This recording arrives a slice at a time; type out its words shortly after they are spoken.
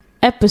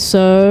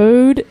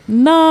Episode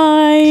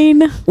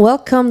 9.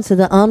 Welcome to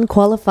the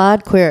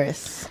Unqualified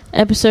Queerist.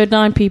 Episode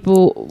 9,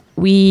 people.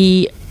 I'm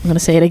going to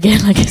say it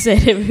again like I say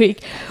it every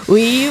week.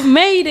 We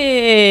made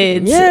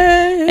it!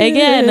 Yay!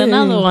 Again,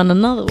 another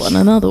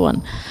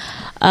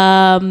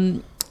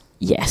one.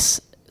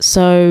 Yes.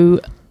 So...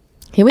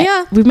 Here we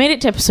are. We've made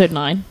it to episode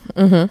 9.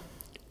 Mm-hmm.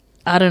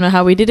 I don't know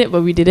how we did it,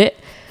 but we did it.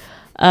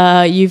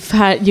 You've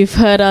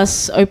heard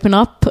us open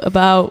up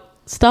about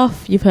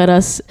stuff. You've heard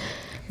us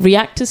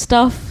react to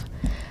stuff.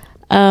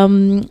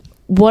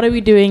 What are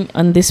we doing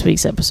on this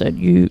week's episode?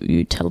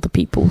 You tell the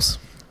peoples.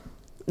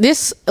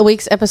 This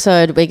week's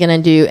episode, we're going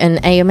to do an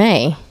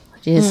AMA,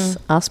 which is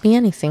Ask Me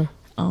Anything.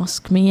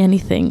 Ask me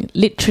anything.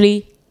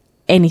 Literally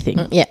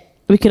anything. Yeah.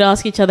 We could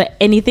ask each other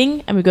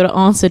anything, and we've got to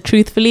answer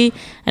truthfully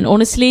and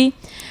honestly,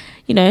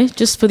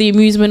 just for the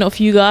amusement of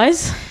you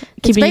guys.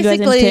 It's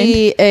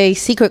basically a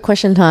secret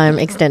question time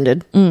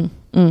extended.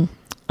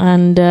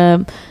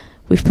 And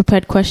we've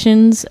prepared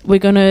questions. We're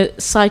going to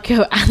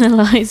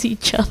psychoanalyze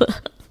each other.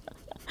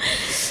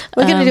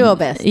 We're going to do our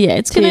best. Yeah,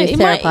 it's going to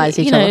therapize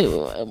each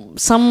other.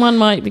 Someone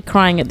might be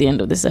crying at the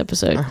end of this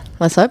episode.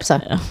 Let's hope so.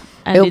 Yeah.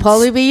 It'll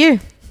probably be you.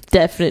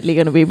 Definitely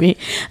going to be me.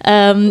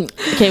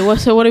 Okay,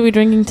 so what are we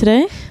drinking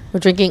today?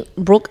 We're drinking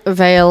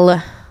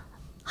Brookvale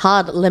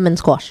Hard Lemon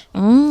Squash.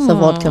 It's a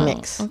vodka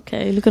mix.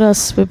 Okay, look at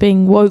us. We're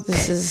being woke.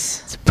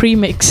 It's a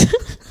pre-mix.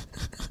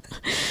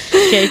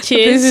 Okay,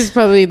 cheers. This is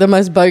probably the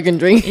most bogan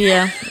drink.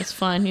 Yeah, it's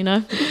fine,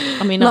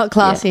 I mean, not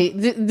classy.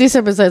 Yeah. This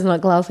episode's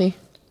not classy.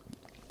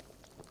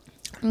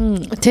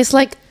 It tastes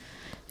like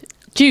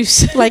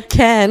juice. Like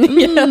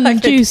can.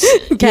 Like juice.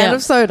 Can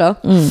of soda.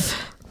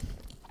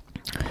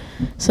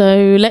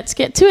 So let's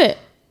get to it.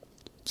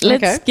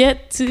 Let's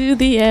get to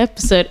the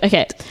episode.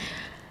 Okay.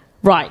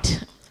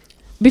 Right.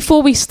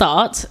 Before we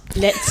start,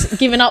 let's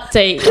give an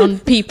update on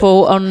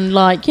people on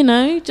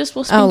just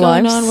what's been Our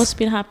going lives. on, what's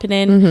been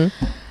happening.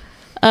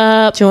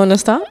 Mm-hmm. Do you want to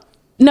start?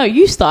 No,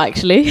 you start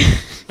actually.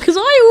 Because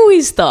I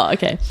always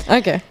start.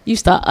 Okay. You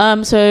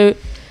start. So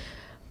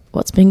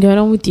what's been going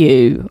on with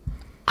you?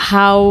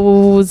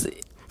 How's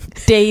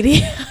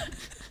dating?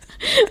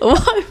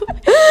 Why?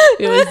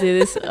 We always do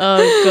this.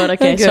 Oh god.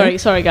 Okay.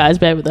 Sorry guys,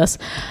 bear with us.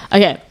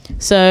 Okay.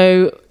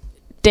 So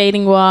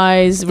dating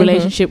wise,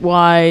 relationship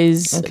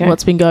wise,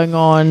 what's been going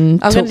on?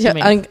 I'm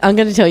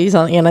going to tell you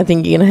something, and I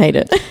think you're going to hate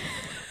it.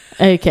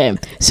 Okay.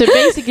 So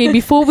basically,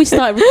 before we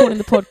started recording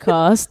the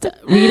podcast,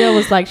 Rita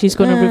was like, she's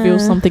going to reveal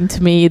something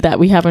to me that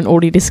we haven't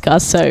already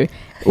discussed. So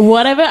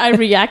whatever I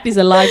react is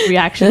a live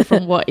reaction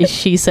from what is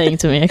she saying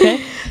to me.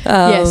 Okay.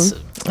 Yes.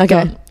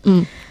 Okay.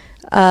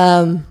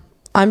 I'm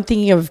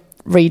thinking of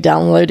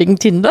re-downloading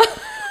Tinder.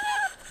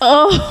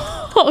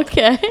 Oh,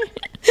 okay.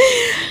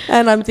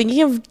 And I'm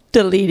thinking of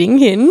deleting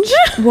Hinge.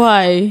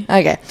 Why?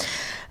 Okay.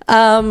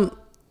 You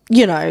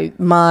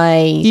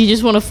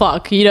just want to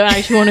fuck. You don't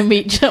actually want to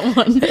meet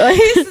someone.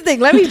 Here's the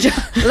thing. Let me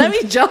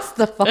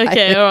justify.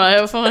 Okay, all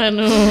right, fine.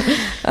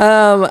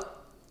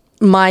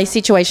 My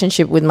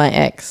situationship with my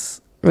ex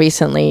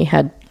recently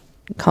had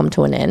come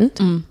to an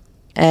end,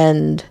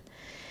 and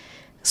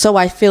so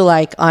I feel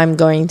like I'm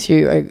going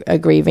through a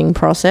grieving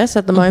process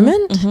at the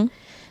moment,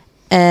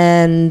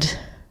 and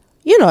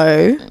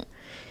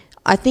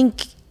I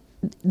think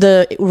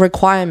the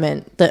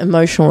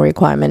emotional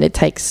requirement it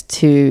takes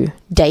to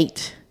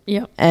date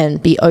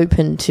and be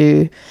open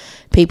to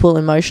people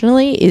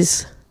emotionally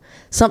is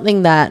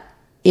something that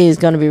is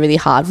going to be really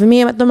hard for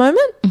me at the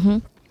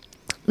moment.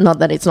 Not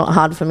that it's not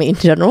hard for me in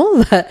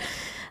general, but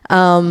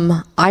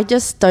I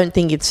just don't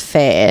think it's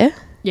fair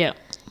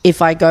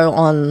if I go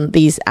on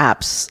these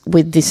apps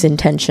with this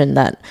intention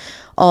that,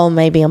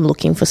 maybe I'm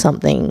looking for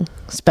something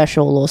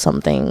special or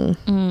something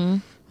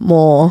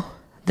more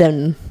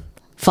than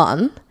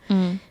fun,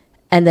 and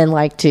then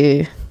like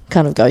to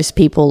kind of ghost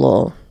people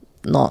or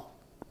not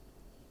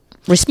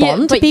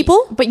respond to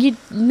people. But you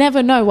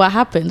never know what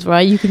happens,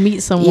 right? You can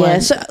meet someone. Yeah,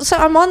 so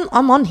I'm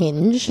on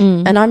Hinge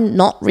and I'm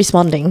not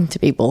responding to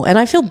people, and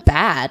I feel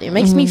bad. It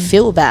makes me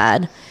feel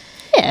bad.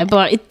 Yeah,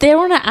 but if they're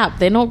on an app,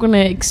 they're not going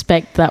to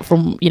expect that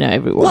from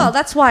everyone. Well,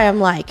 that's why I'm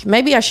like,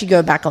 maybe I should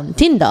go back on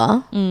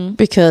Tinder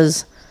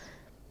because,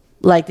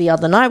 like the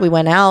other night, we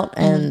went out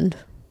and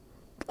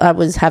I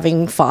was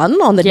having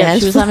fun on the dance floor.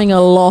 She was having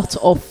a lot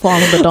of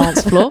fun on the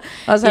dance floor.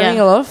 I was having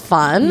a lot of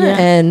fun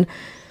and,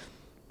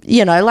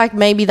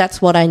 maybe that's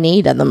what I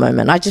need at the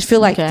moment. I just feel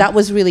like that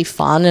was really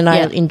fun and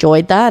I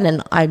enjoyed that,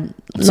 and I'm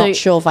not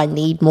sure if I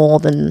need more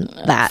than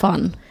that.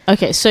 Fun.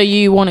 Okay, so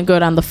you want to go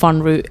down the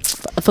fun route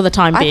for the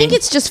time being. I think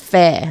it's just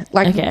fair.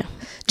 Like,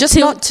 just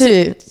not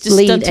to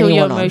lead until anyone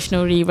you're on.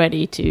 Emotionally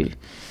ready to...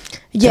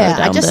 Yeah,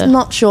 I'm just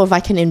not sure if I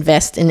can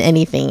invest in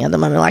anything at the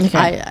moment. Like,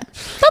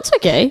 that's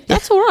okay.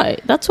 That's all right.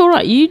 That's all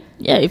right.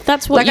 If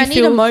that's what you I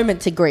need a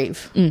moment to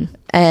grieve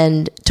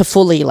and to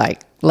fully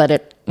let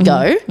it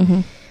go.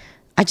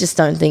 I just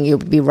don't think it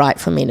would be right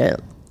for me to,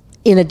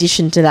 in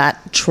addition to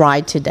that,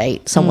 try to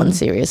date someone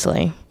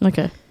seriously.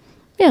 Okay.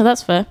 Yeah,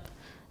 that's fair.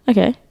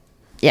 Okay.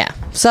 Yeah.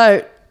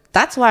 So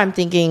that's why I'm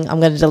thinking I'm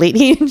going to delete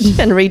Hinge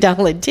and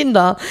re-download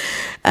Tinder.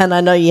 And I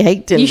know you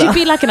hate Tinder. You should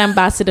be like an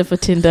ambassador for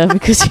Tinder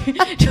because you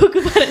talk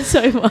about it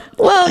so much.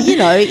 Well, you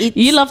know,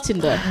 you love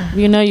Tinder.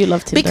 You know you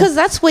love Tinder because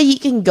that's where you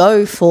can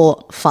go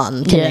for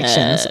fun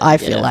connections. I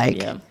feel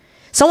like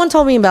someone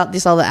told me about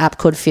this other app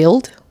called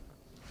Field.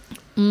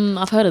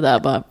 I've heard of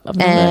that, but I've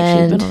never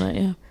actually been on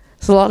it. Yeah,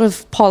 it's a lot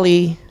of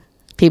poly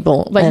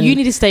people, but you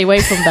need to stay away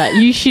from that.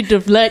 You should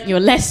have learnt your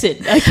lesson.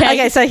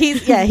 Okay. So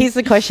here's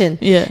the question.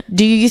 Yeah.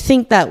 Do you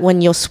think that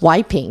when you're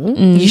swiping,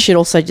 you should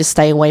also just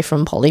stay away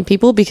from poly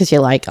people because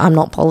you're like, I'm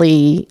not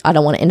poly. I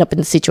don't want to end up in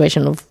the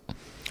situation of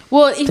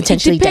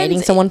potentially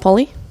dating someone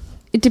poly.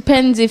 It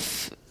depends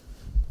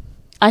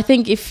I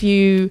think if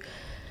you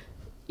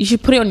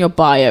should put it on your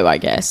bio, I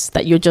guess,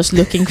 that you're just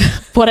looking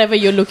whatever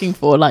you're looking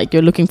for. Like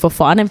you're looking for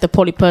fun. If the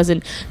poly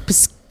person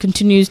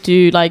continues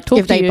to like talk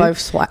if to you, they both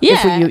swipe,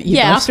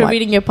 after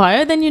reading your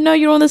bio, then you know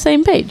you're on the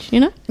same page. You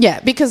know,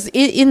 because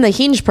in the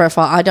Hinge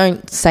profile, I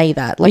don't say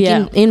that. Like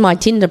in my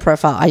Tinder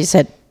profile, I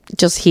said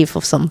just here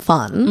for some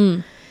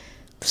fun.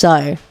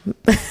 So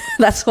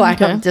that's why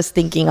I'm just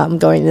thinking I'm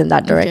going in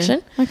that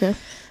direction. Okay.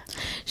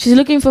 She's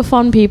looking for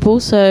fun people,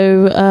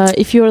 so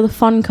if you're the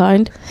fun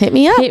kind, hit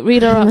me up.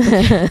 Read her up.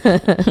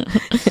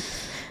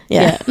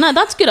 Yeah. No,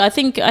 that's good. I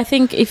think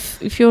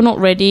if you're not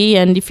ready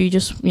and if you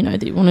just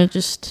you want to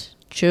just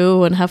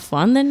chill and have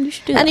fun, then you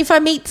should do that. And if I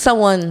meet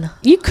someone,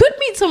 you could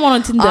meet someone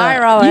on Tinder.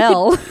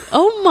 IRL.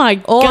 Oh my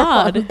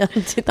god,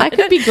 that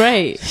could be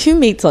great. Who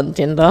meets on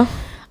Tinder?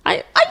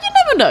 You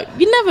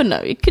never know.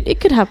 It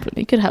could happen.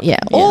 Yeah.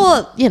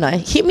 Or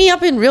hit me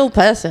up in real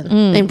person.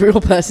 In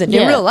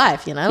real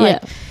life.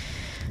 Like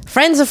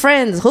friends are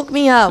friends. Hook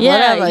me up.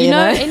 Yeah. Whatever.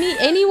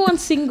 Anyone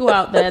single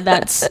out there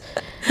that's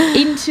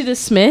into the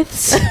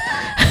Smiths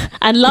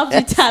and loves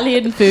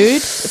Italian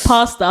food,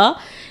 pasta.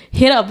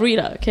 Hit up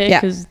Rita, okay?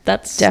 Because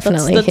that's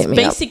definitely that's hit me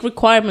basic up.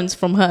 Requirements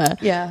from her.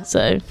 Yeah.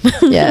 So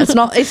it's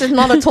not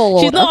a tall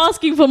order. She's not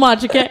asking for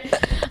much, okay?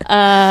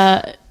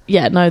 That's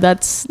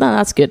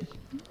good.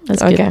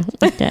 That's good.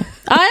 Okay.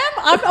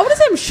 I wouldn't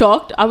say I'm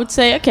shocked. I would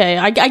say okay,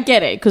 I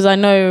get it because I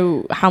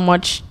know how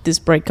much this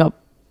breakup.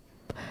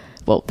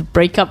 Well, the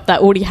breakup that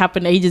already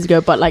happened ages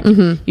ago, but like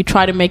you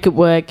try to make it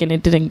work and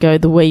it didn't go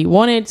the way you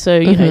wanted, so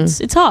you know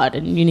it's hard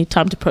and you need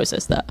time to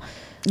process that.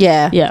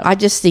 Yeah. I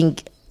just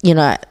think.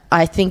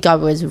 I think I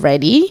was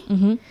ready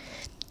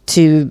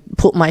to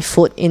put my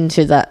foot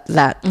into that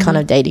kind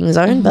of dating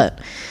zone, but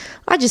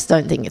I just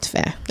don't think it's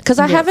fair because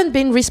I haven't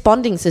been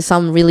responding to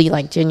some really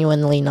like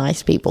genuinely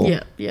nice people.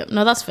 Yeah.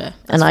 No, that's fair.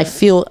 I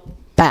feel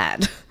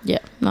bad. Yeah.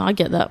 No, I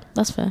get that.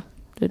 That's fair.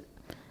 Good.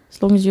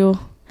 As long as you're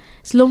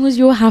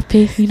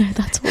happy,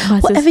 that's what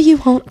matters. Whatever you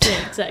want.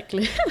 Yeah,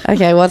 exactly.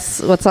 Okay,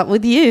 what's up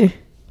with you?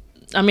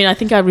 I mean, I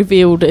think I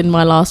revealed in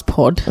my last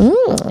pod.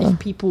 If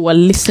people were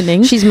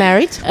listening, she's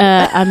married.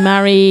 I'm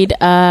married. You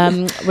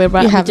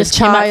have a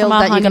child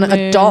that you're going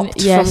to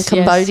adopt from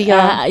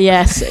Cambodia.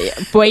 Yes,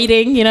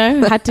 waiting.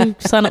 Had to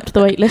sign up to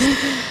the wait list.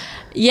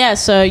 Yeah.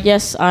 So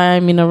yes,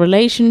 I'm in a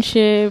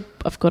relationship.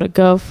 I've got a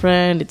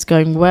girlfriend. It's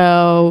going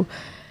well.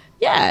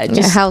 Yeah.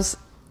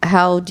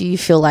 How do you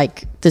feel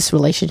like this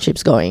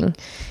relationship's going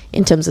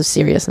in terms of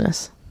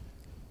seriousness?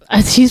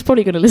 She's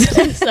probably going to listen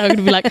to this, so I'm going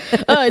to be like,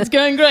 oh, it's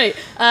going great.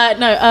 Wait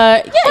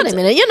a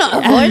minute, you're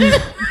not avoiding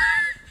it.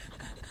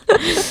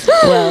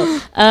 Well,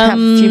 have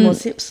a few more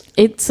sips.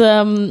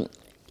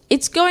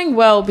 It's going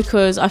well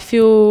because I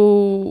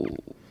feel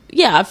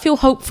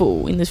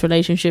hopeful in this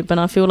relationship and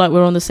I feel like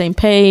we're on the same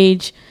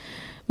page.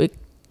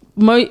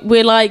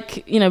 We're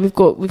like,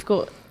 we've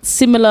got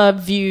similar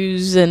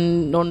views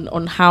and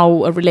on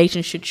how a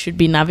relationship should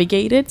be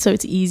navigated, so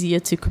it's easier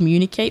to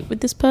communicate with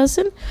this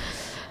person.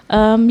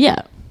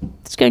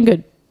 It's going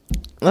good.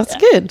 That's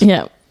good.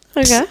 Yeah.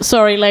 Okay.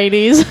 Sorry,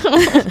 ladies.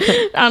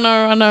 I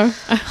know.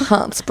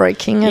 Hearts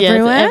breaking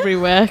everywhere. Yeah,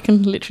 everywhere. I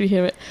can literally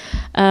hear it.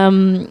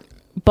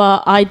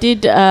 But I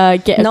did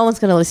get... No one's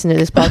going to listen to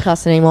this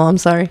podcast anymore. I'm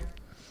sorry.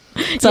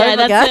 That's it.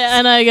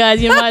 I know, guys.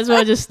 You might as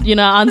well just,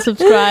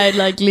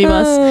 unsubscribe, leave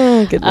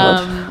us. Good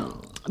Lord.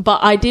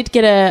 But I did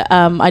get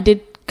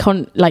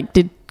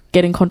did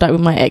get in contact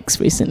with my ex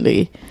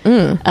recently.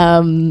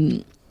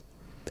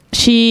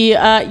 She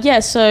I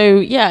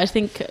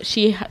think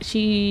she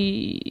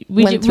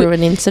went through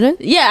an incident.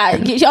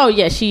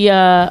 She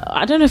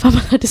I don't know if I'm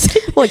allowed to say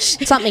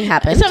something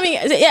happened.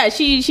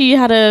 She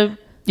had a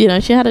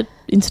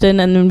incident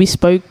and then we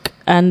spoke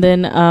and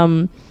then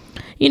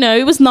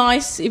it was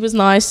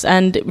nice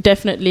and it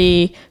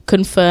definitely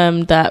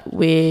confirmed that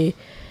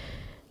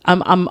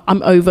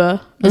I'm over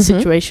the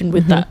situation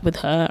with with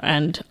her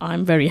and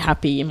I'm very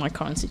happy in my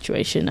current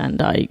situation and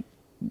I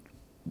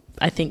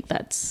think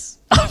that's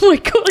oh my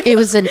god! It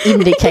was an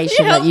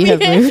indication that you have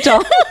moved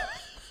on.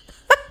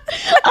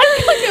 I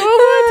can't get one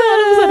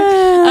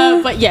more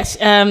time. But yes,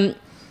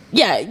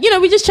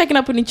 we're just checking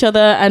up on each other,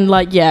 and it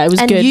was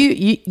good.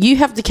 And you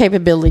have the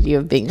capability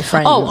of being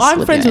friends. Oh,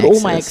 I'm friends with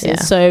all my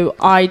exes, so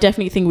I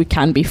definitely think we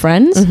can be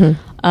friends.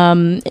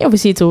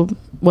 Obviously, it's a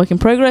work in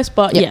progress,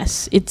 but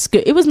yes, it's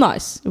good. It was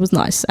nice,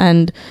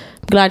 and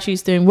I'm glad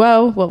she's doing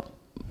well. Well,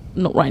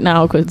 not right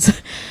now,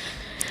 because.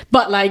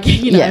 But like,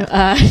 you know,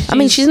 I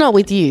mean, she's not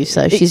with you,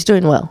 so she's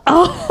doing well.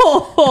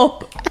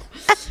 Oh,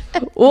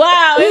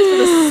 wow!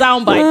 It's the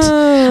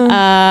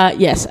soundbite.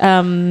 Yes.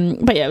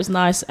 But yeah, it was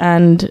nice,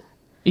 and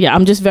yeah,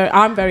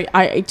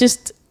 I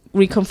just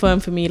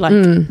reconfirmed for me, like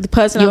the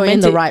person you're in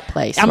the right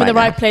place. I'm in the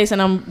right place,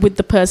 and I'm with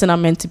the person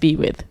I'm meant to be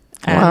with.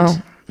 And wow,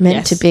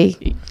 meant to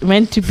be.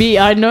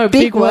 I know,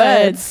 big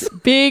words,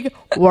 big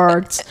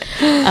words.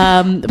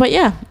 But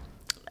yeah.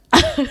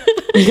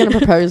 You're going to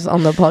propose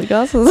on the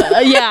podcast?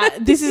 Yeah,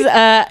 this is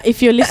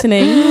if you're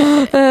listening,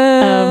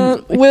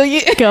 will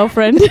you,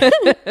 girlfriend?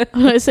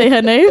 I say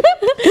her name.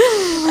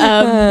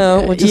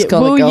 We'll just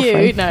call it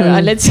girlfriend. You? No,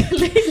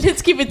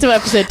 let's keep it to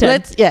episode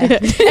 10.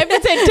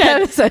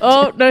 Episode 10.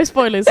 Oh, no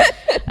spoilers.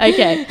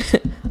 Okay,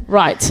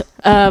 right.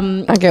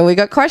 Okay, we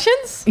got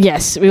questions.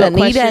 Yes, we got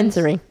questions. Need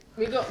answering.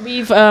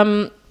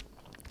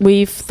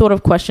 We've thought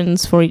of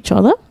questions for each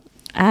other,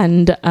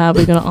 and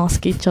we're going to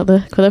ask each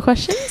other the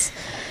questions.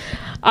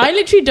 I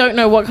literally don't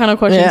know what kind of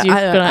questions you're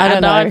going to I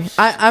don't know.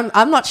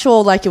 I'm not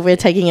sure like if we're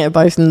taking it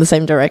both in the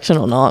same direction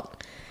or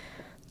not.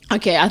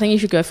 Okay, I think you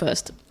should go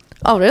first.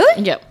 Oh,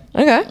 really? Yep.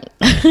 Okay.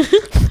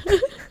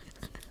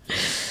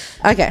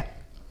 Okay.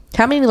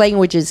 How many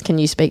languages can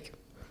you speak?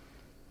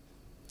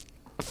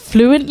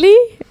 Fluently?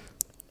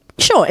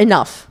 Sure,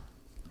 enough.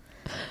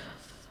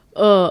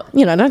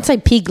 Don't say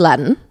pig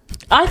Latin.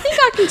 I think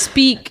I can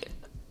speak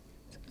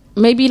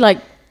maybe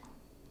like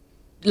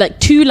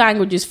 2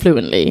 languages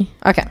fluently.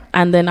 Okay.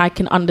 And then I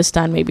can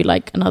understand maybe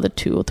like another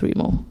 2 or 3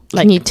 more.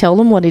 Like, can you tell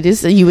them what it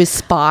is? Are you a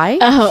spy?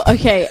 Oh,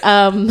 okay.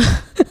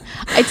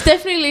 It's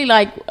definitely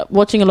like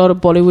watching a lot of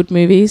Bollywood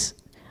movies.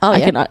 I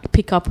can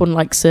pick up on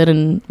like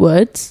certain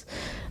words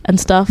and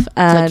stuff.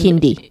 And like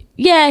Hindi?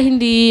 Yeah,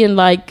 Hindi and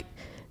like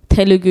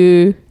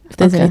Telugu. If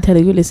there's any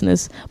Telugu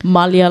listeners.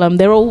 Malayalam.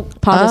 They're all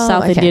part of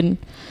South Indian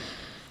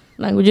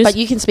languages. But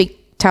you can speak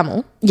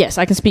Tamil? Yes,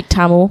 I can speak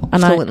Tamil.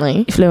 And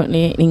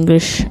fluently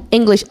English.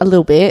 English a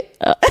little bit.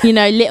 A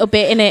little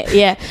bit in it,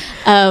 yeah.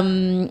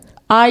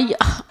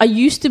 I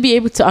used to be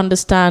able to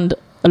understand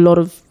a lot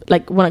of,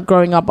 like when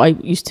growing up, I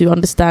used to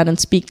understand and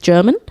speak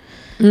German.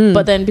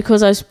 But then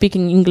because I was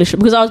speaking English,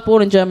 because I was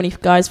born in Germany,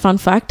 guys, fun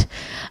fact.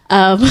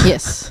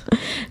 Yes.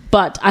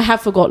 But I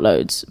have forgot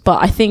loads.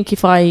 But I think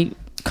if I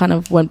kind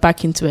of went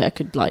back into it, I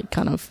could like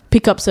kind of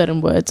pick up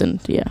certain words and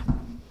yeah.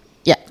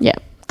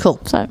 Cool.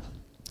 So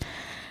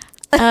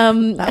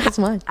that was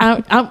mine.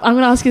 I'm going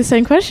to ask you the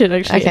same question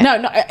actually. Okay.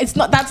 No, it's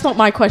not. That's not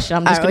my question.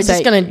 I'm just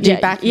going to do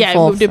back and forth. Yeah,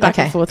 we'll do back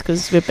and forth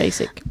because we're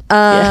basic.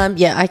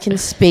 I can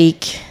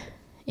speak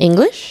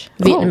English,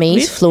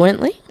 Vietnamese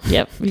fluently.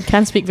 Yep, you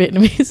can speak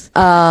Vietnamese.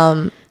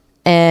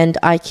 And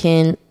I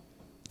can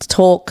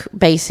talk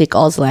basic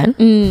Auslan.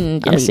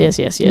 Yes.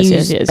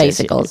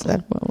 Basic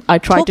Auslan. Well, I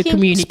tried to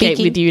communicate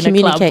with you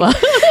in a club.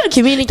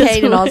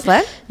 Communicate in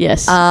Auslan.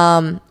 Yes.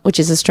 Which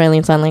is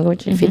Australian Sign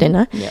Language, if you didn't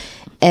know. Yep.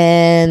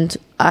 And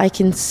I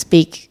can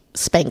speak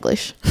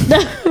Spanglish.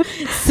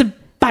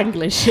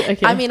 Spanglish.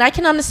 Okay. I mean, I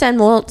can understand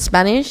more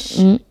Spanish,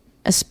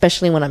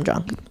 especially when I'm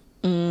drunk.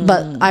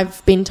 But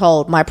I've been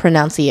told my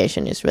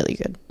pronunciation is really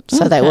good.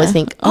 So they always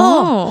think,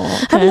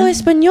 hablo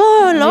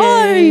español,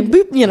 Mamma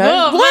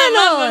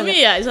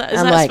mia. Is that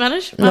like,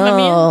 Spanish? Mamma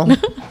mia?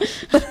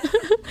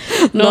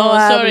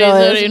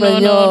 Sorry.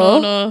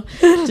 No.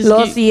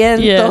 Lo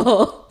siento. Yeah.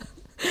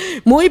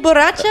 Muy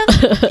borracha,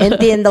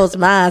 entiendo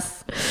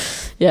más.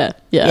 Yeah.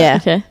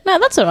 Okay. No,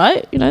 that's all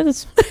right.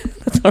 That's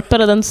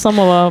better than some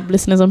of our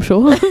listeners, I'm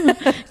sure,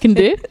 can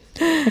do.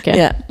 Okay.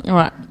 Yeah. All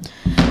right.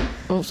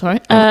 Oh, sorry.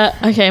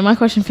 Okay, my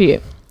question for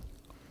you.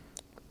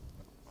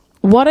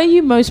 What are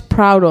you most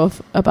proud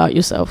of about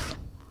yourself?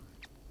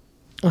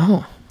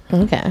 Oh,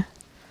 okay.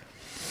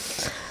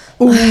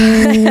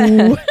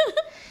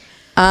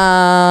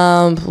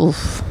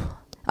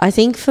 I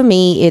think for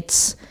me,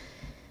 it's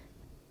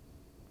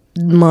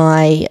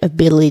my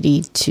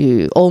ability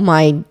to, or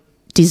my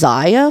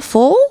desire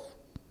for,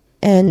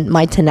 and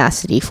my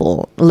tenacity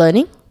for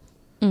learning.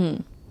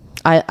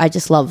 I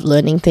just love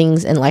learning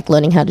things and like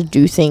learning how to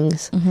do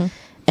things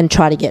and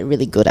try to get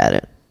really good at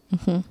it.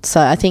 So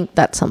I think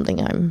that's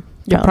something I'm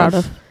proud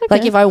of. Okay.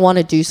 Like if I want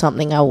to do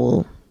something,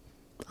 I'll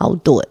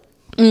do it.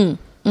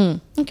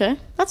 Okay,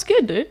 that's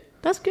good, dude.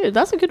 That's good.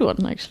 That's a good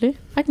one, actually.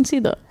 I can see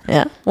that.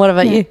 Yeah. What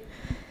about you?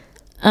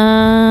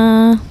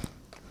 I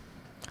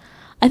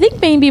think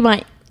maybe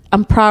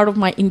I'm proud of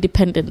my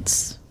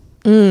independence.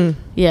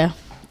 Yeah,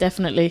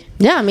 definitely.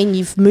 Yeah, I mean,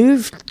 you've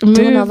moved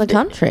to another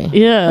country.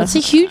 Yeah. That's a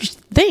huge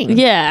thing.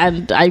 Yeah,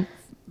 and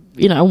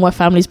all my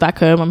family's back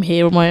home. I'm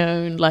here on my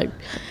own, like,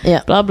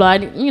 blah, blah.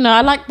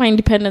 I like my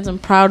independence. I'm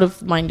proud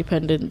of my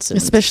independence.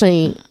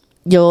 Especially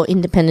your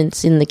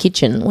independence in the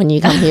kitchen when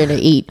you come here to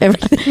eat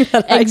everything.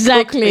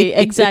 Exactly.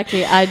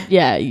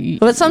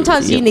 But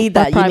sometimes you need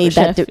that. You need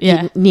chef,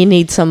 that. You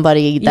need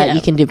somebody that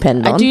you can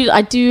depend on.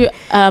 I do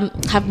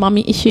have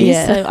mummy issues,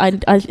 so I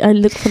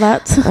look for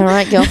that. All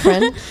right,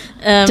 girlfriend.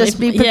 Just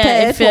be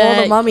prepared for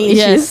all the mummy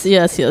issues.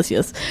 Yes.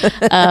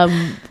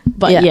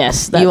 But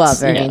yes, you are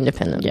very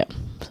independent. Yeah.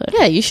 So.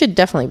 Yeah, you should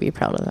definitely be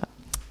proud of that.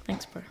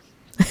 Thanks, bro.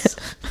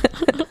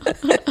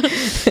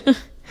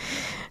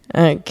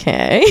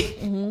 Okay.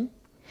 Mm-hmm.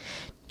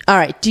 All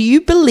right. Do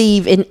you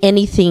believe in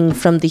anything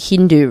from the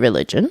Hindu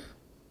religion?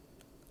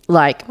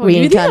 Like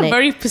reincarnation?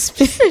 Very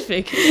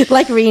specific.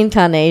 Like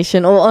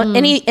reincarnation or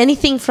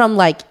anything from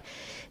like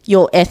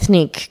your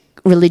ethnic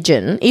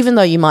religion, even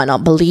though you might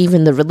not believe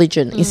in the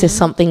religion, is there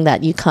something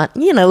that you can't,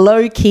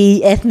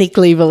 low-key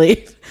ethnically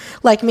believe?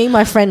 Like me,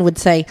 my friend would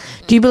say,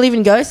 do you believe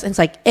in ghosts? And it's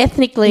like,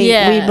 ethnically,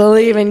 we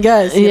believe in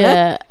ghosts. You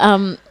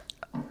know?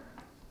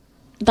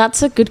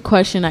 That's a good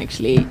question,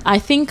 actually. I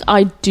think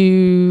I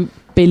do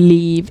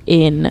believe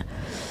in,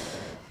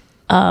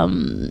 I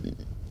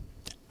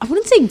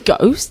wouldn't say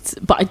ghosts,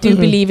 but I do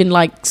believe in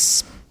like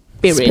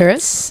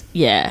spirits.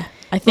 Yeah.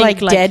 I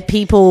think like dead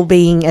people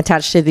being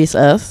attached to this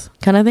earth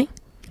kind of thing?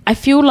 I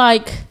feel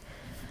like,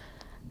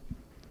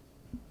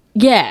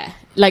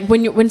 like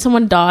when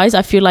someone dies,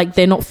 I feel like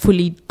they're not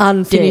fully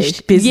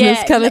unfinished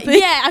business kind of thing.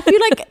 Yeah, I feel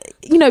like,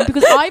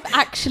 because I've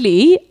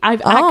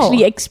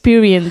actually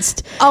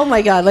experienced. Oh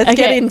my God, let's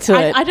get into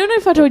it. I don't know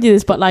if I told you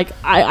this, but like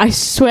I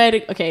swear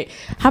to,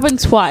 happened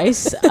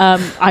twice.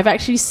 I've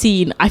actually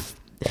seen, I've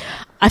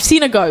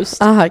seen a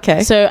ghost.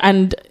 Okay. So,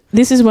 and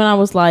this is when I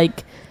was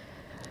like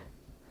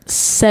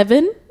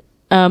 7.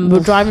 We're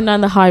driving down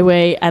the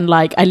highway and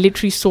like I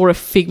literally saw a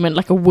figment,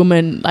 like a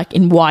woman like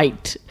in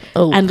white.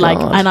 Oh, and like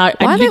God. and I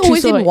Why are they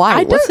always in white?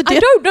 I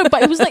don't know,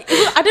 but it was like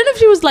I don't know if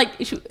she was like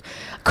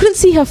I couldn't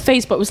see her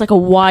face, but it was like a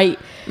white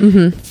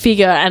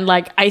figure, and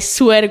like I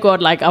swear to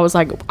God, like I was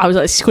like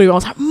screaming, I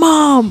was like,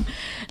 Mom,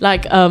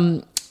 like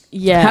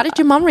yeah. How did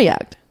your mum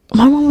react?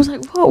 My mom was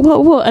like,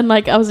 what? And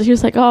like, she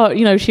was like,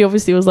 oh, she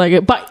obviously was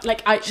like, but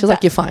like, she was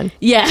like, you're fine.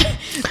 Yeah.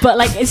 But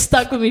like, it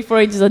stuck with me for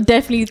ages. I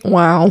definitely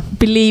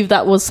believe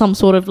that was some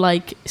sort of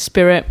like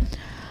spirit.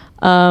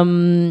 But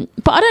I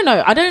don't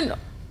know.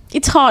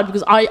 It's hard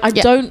because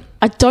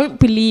I don't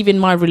believe in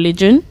my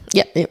religion.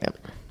 Yeah.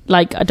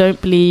 Like, I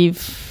don't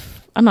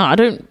believe, I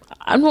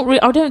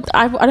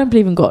don't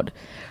believe in God.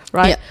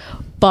 Right. Yeah.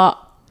 But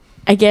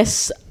I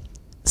guess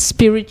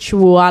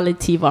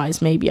spirituality wise,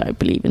 maybe I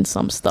believe in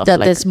some stuff that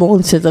like, there's more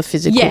to the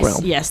physical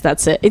realm. Yes,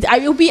 that's it. It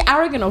will be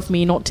arrogant of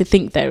me not to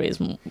think there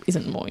isn't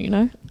more,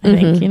 I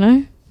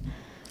think,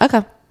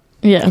 Okay.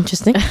 Yeah.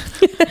 Interesting.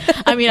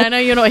 I mean, I know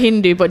you're not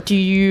Hindu, but are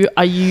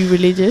you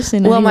religious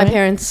in any way? My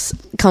parents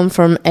come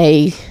from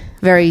a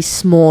very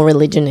small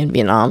religion in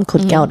Vietnam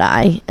called Cao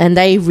Dai, and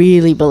they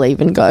really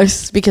believe in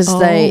ghosts because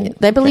they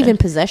believe in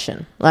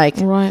possession. Like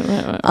right.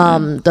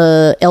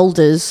 The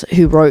elders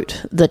who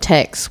wrote the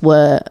text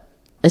were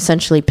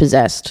essentially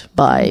possessed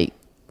by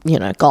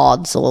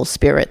gods or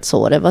spirits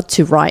or whatever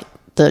to write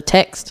the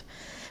text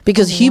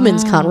because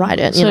humans can't write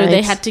it. So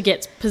they had to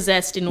get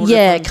possessed in order.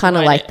 Yeah, kind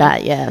of like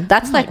that. Yeah,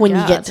 that's like when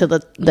you get to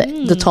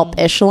the top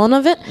echelon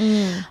of it.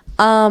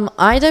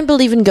 I don't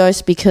believe in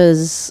ghosts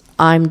because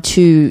I'm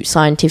too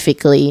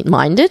scientifically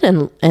minded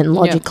and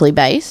logically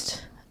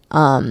based.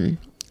 And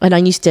I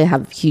used to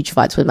have huge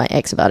fights with my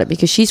ex about it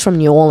because she's from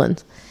New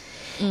Orleans.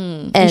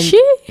 And is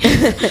she?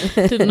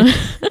 Didn't know.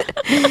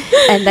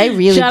 And they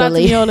really Shout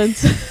believe. out to New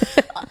Orleans.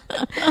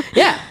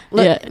 Yeah.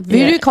 Look,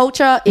 voodoo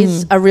culture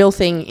is a real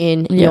thing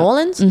in New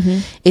Orleans. Mm-hmm.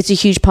 It's a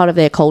huge part of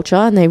their culture,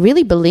 and they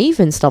really believe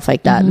in stuff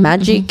like that.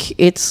 Magic,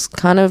 it's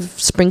kind of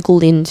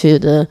sprinkled into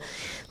the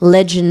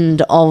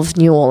legend of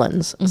New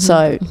Orleans.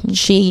 So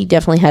she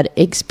definitely had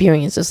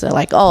experiences. They're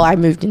like, oh, I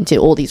moved into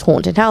all these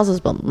haunted houses,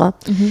 blah, blah,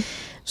 blah.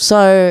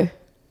 So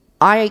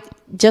I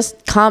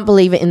just can't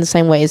believe it in the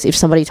same way as if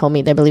somebody told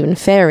me they believe in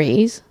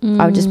fairies.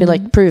 I would just be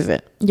like, prove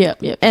it. Yeah.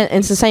 And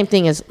it's the same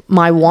thing as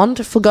my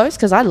want for ghosts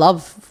because I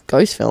love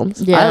ghost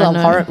films. I love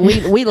horror.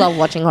 We love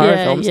watching horror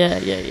films.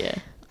 Yeah.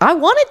 I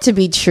want it to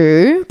be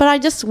true, but I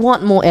just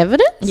want more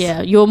evidence.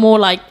 Yeah, you're more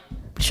like,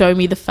 show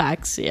me the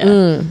facts.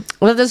 Yeah.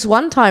 Well, there's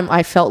one time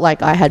I felt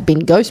like I had been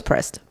ghost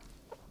pressed,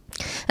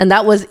 and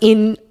that was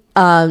in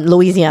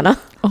Louisiana.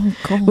 Oh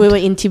God. We were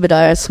in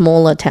Thibodeau, a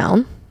smaller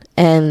town,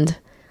 and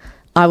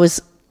I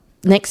was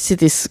next to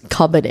this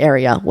cupboard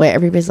area where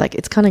everybody's like,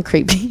 it's kind of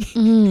creepy.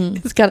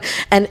 It's kind of,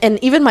 and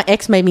even my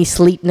ex made me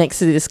sleep next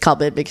to this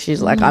cupboard because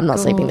she's like, I'm not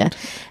sleeping there.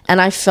 And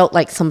I felt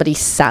like somebody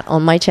sat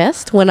on my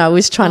chest when I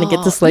was trying to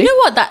get to sleep. You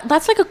know what?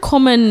 That's like a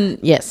common.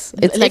 Yes,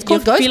 it's like you're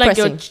ghost feel like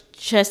pressing. your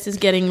chest is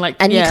getting like,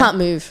 and you can't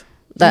move.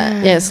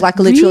 It's like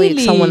literally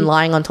someone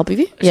lying on top of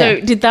you. So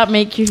did that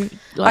make you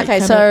like, okay,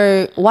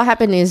 so what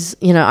happened is,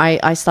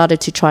 I started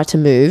to try to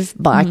move,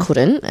 but I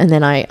couldn't, and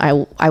then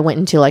I went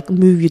into like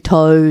move your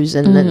toes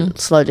and then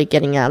slowly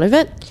getting out of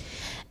it.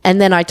 And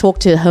then I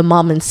talked to her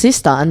mum and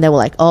sister, and they were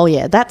like, oh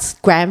yeah, that's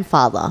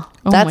grandfather.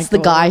 That's the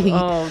guy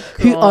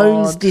who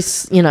owns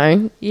this,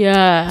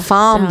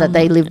 farm that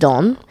they lived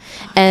on,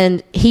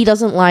 and he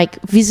doesn't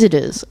like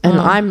visitors, and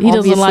I'm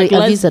obviously like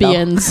a visitor.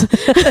 lesbians.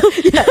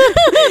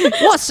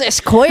 What's this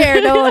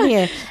queer doing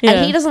here? Yeah.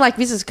 And he doesn't like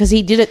visitors because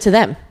he did it to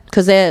them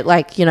because they're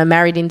like,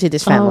 married into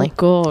this family.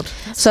 Oh God!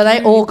 So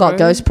they all got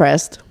ghost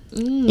pressed.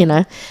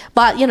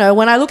 But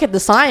when I look at the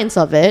science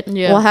of it,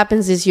 what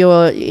happens is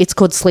it's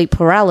called sleep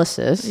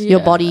paralysis. Your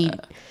body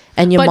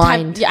and your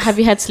mind. Have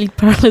you had sleep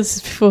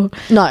paralysis before?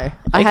 No,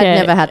 I had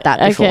never had that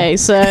before. Okay,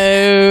 so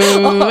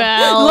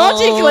well,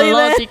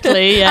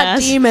 logically, yes.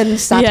 A demon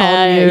sat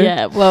on you.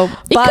 Yeah, well,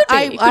 but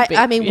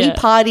I mean, we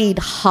partied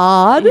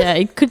hard. Yeah,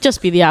 it could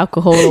just be the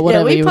alcohol or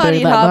whatever. Yeah, we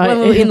partied hard when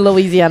we were in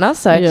Louisiana.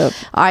 So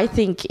I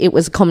think it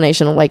was a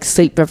combination of like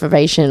sleep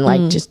deprivation,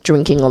 like just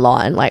drinking a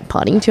lot and like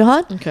partying too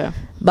hard. Okay.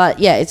 But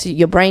yeah, it's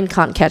your brain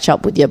can't catch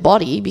up with your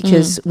body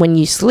because when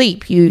you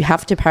sleep, you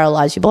have to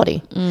paralyze your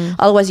body.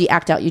 Otherwise, you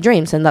act out your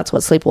dreams, and that's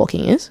what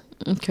sleepwalking is.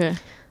 Okay.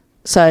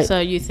 So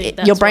you think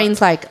that's your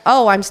brain's like,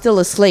 oh, I'm still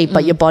asleep,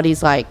 but your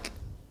body's like,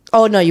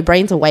 oh no, your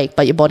brain's awake,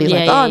 but your body's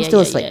like, oh, I'm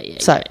still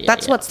asleep. So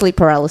that's what sleep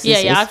paralysis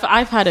is. Yeah,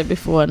 I've had it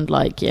before, and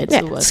like, it's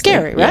the worst.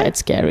 Scary, thing. right? Yeah, it's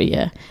scary.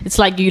 Yeah, it's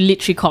like you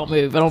literally can't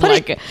move, and I'm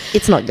like,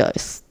 it's not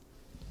ghosts.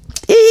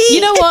 You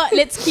know what?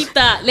 Let's keep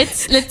that.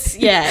 Let's.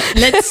 Honestly,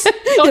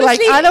 you're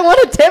like, I don't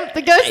want to tempt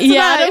the ghost.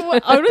 Yeah,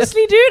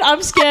 honestly, dude,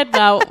 I'm scared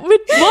now. Why are we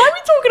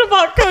talking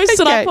about ghosts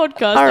on our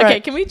podcast? Right. Okay,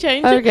 can we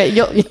change it? Okay,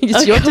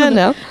 it's your turn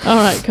now. All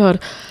right,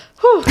 God.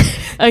 Whew.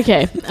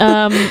 Okay.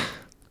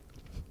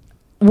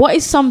 What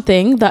is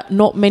something that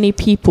not many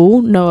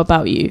people know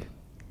about you?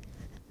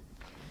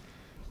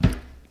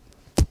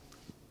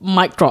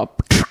 Mic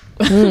drop.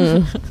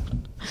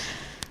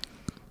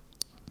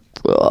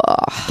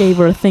 Gave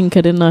her a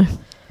thinker, didn't I?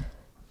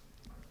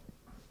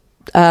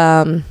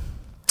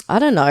 I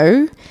don't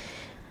know.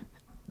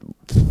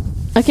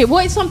 Okay,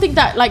 what is something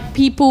that like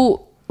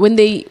people when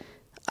they?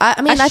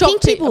 I mean, I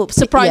think people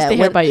surprised to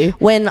hear about you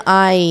when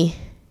I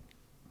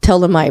tell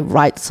them I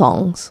write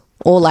songs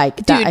or like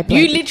dude, that.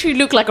 You literally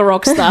look like a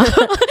rock star.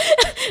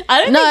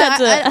 I don't think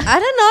that's I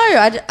don't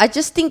know. I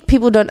just think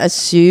people don't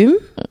assume.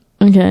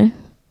 Okay.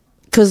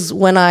 Because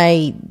when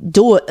I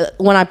do it,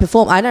 when I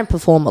perform, I don't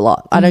perform a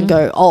lot. I don't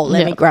go, oh,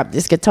 let me grab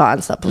this guitar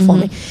and start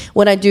performing.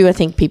 When I do, I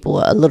think people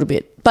are a little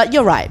bit. But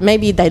you're right.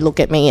 Maybe they look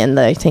at me and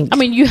they think. I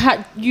mean,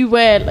 you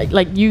wear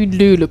like you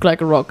do look like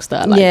a rock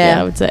star. Like,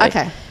 yeah, I would say.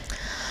 Okay.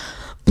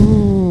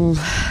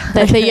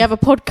 They say you have a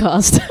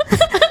podcast.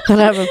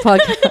 I have a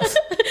podcast.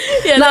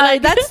 Yeah, no,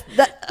 that's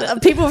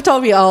people have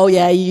told me. Oh,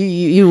 yeah,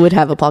 you would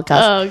have a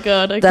podcast. Oh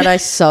God, okay. That I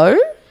sew.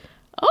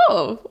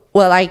 Oh,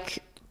 well,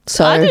 like.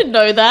 So I didn't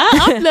know that.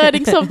 I'm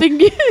learning something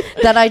new.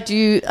 That I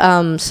do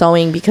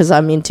sewing because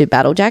I'm into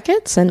battle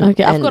jackets and I've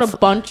got a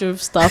bunch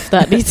of stuff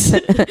that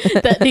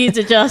needs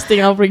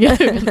adjusting. I'll bring it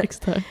over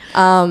next time.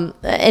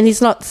 And it's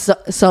not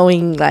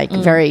sewing like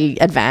very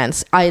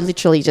advanced. I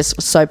literally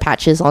just sew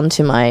patches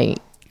onto my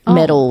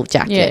metal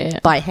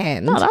jacket by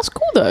hand. Oh, that's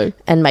cool though.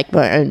 And make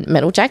my own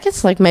metal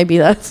jackets. Like maybe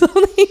that's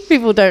something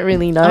people don't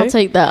really know. I'll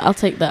take that. I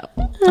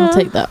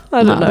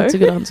don't know. That's a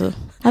good answer.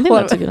 I think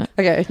that's a good answer.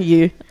 Okay,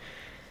 you.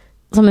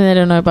 Something they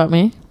don't know about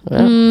me.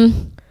 Yeah.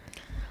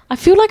 I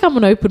feel like I'm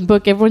an open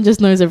book. Everyone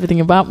just knows everything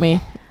about me.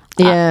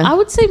 Yeah, I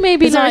would say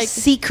maybe is there a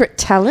secret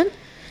talent?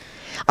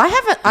 I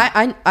haven't.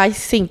 I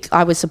think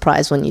I was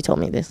surprised when you told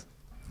me this.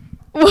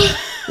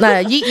 No,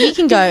 you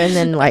can go and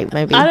then like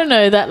maybe I don't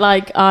know that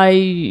like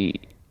I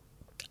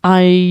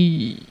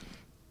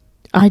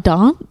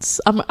dance.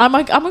 I'm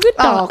a good dancer.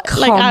 Oh, come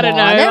like I don't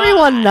know. On.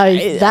 Everyone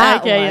knows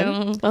that. Okay,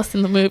 one.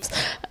 Busting the moves.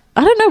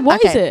 I don't know.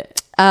 What is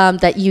it?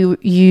 That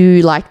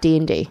you like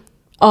D&D.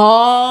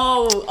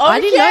 Oh, okay. I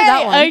didn't know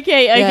that one.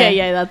 Okay,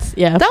 yeah, that's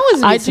That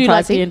was I do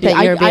like D&D.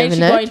 I actually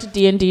got into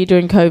D&D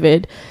during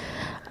COVID.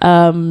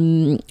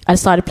 I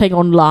started playing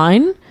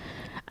online,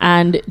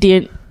 and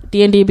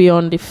D&D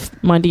Beyond. If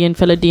my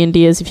fellow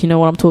D&Ders, if you know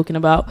what I'm talking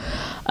about,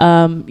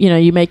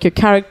 you make your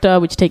character,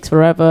 which takes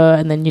forever,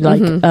 and then you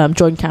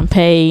join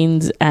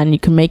campaigns, and you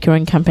can make your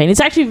own campaign. It's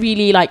actually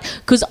really like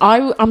because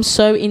I'm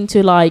so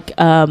into like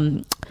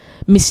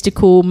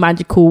mystical,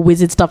 magical,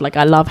 wizard stuff. Like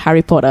I love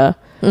Harry Potter.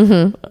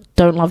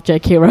 Don't love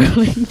J.K.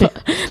 Rowling,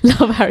 but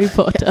love Harry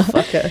Potter.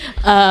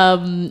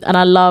 And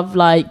I love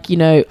like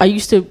I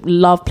used to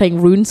love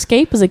playing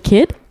RuneScape as a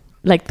kid,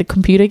 like the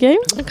computer game.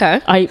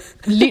 Okay, I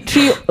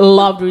literally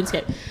loved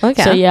RuneScape.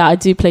 Okay, so yeah, I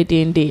do play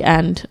D&D,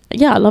 and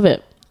yeah, I love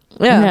it.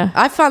 Yeah.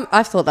 I thought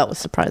that was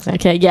surprising.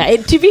 Okay, yeah.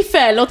 To be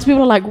fair, lots of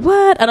people are like,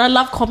 "What?" And I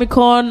love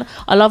Comic-Con.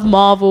 I love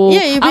Marvel.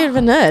 Yeah, you're a bit of a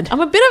nerd.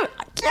 I'm a bit of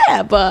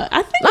but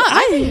I think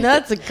I think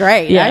nerds are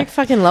great. Yeah. I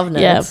fucking love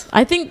nerds. Yeah,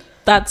 I think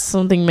that's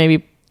something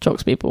maybe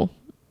shocks people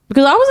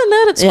because I was a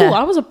nerd at school. Yeah.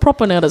 I was a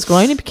proper nerd at school.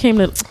 I only became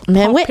we're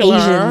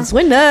Asians.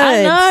 We're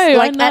nerds.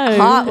 I know. At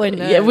heart, we're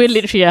nerds. Yeah, we're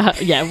literally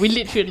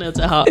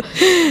nerds at heart.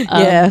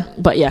 Yeah,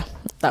 but yeah,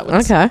 that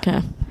was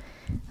okay.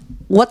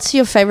 What's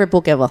your favorite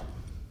book ever?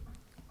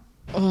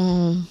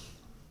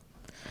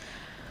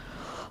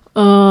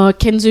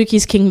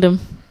 Kenzuki's Kingdom.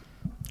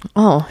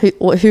 Oh,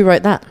 who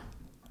wrote that?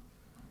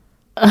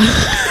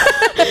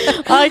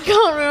 I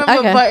can't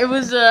remember, but it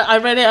was. I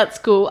read it at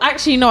school.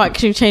 Actually, no. I'm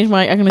going to change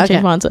my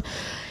answer.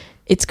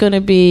 It's going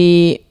to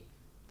be.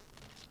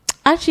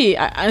 Actually,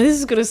 this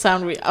is going to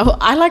sound weird.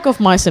 I like Of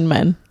Mice and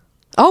Men.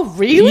 Oh,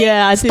 really?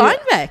 Yeah, I do.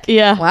 Steinbeck.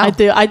 Yeah, wow. I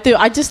do.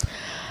 I just.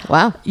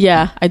 Wow.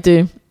 Yeah, I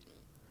do.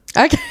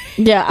 Okay.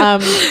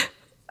 Yeah.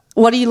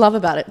 What do you love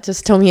about it?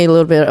 Just tell me a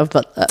little bit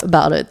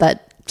about it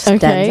that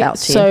stands out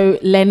to you. So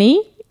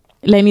Lenny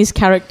Lenny's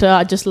character.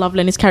 I just love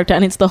Lenny's character,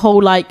 and it's the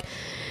whole like,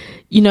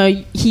 you know,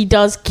 he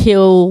does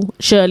kill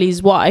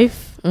Shirley's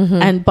wife.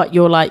 And but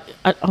you're like,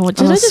 I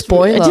just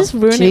ruin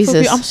it for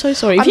you. I'm so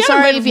sorry. I'm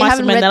sorry if you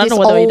haven't read this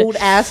old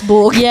ass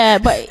book. Yeah,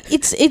 but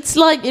it's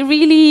like it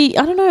really,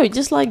 I don't know,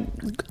 just like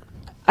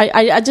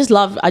I just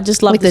love the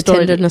story.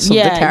 Tenderness of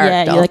the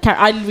character.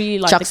 I really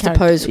like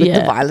juxtaposed with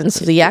the violence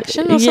of the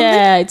action or something.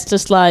 Yeah, it's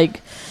just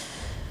like,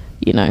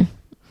 you know,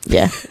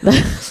 yeah.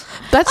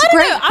 That's a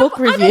great book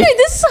review. I don't know,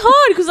 this is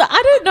hard because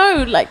I don't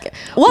know, like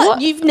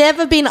what? You've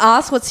never been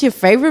asked what's your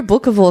favorite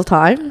book of all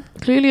time?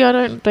 Clearly, I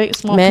don't date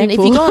smart people. Man, if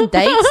you go on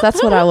dates,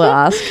 that's what I would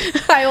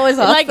ask. I always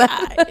ask like,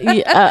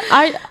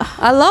 that.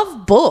 I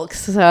love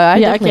books, so I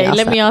definitely ask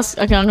let me ask.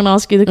 Okay, I'm going to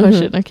ask you the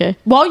question. Okay,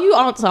 while you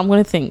answer, I'm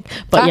going to think.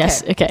 But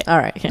yes, okay, all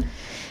right. Okay.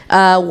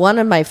 One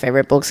of my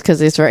favorite books,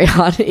 because it's very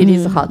hard. It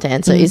is hard to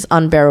answer. Is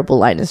Unbearable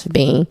Lightness of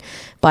Being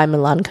by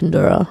Milan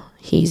Kundera.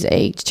 He's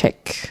a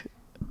Czech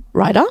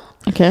writer.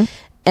 Okay.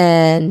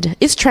 And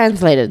it's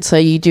translated, so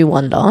you do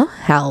wonder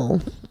how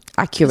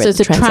accurate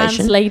the translation. So it's a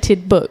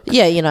translated book.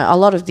 Yeah, you know, a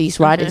lot of these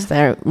writers,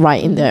 they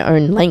write in their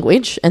own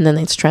language and then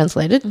it's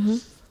translated.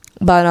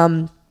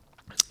 But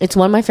it's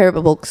one of my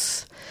favorite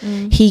books.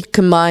 He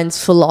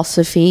combines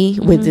philosophy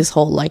with this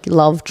whole like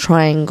love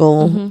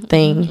triangle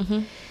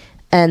thing.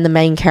 And the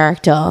main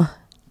character,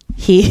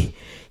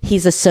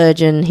 he's a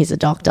surgeon, he's a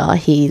doctor,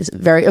 he's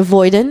very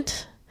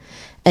avoidant,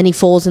 and he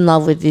falls in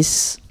love with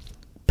this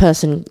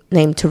person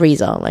named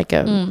Teresa, like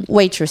a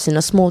waitress in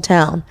a small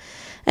town,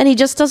 and he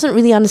just doesn't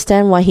really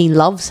understand why he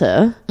loves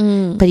her,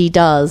 but he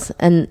does.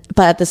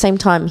 But at the same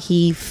time,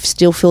 he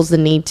still feels the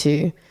need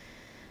to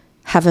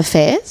have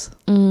affairs,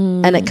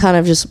 and it kind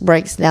of just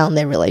breaks down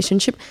their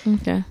relationship.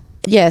 Okay,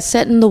 yeah,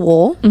 set in the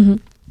war, World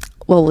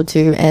War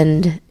II,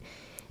 and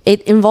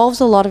it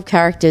involves a lot of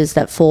characters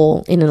that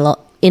fall in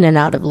and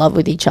out of love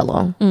with each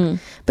other,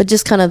 but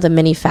just kind of the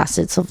many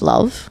facets of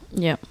love.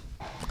 Yeah,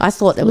 I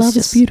thought it was love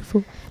just is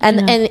beautiful.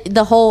 And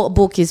the whole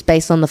book is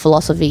based on the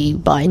philosophy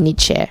by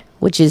Nietzsche,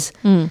 which is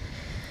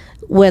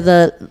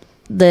whether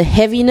the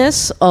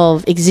heaviness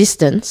of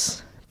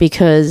existence,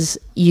 because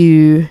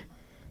you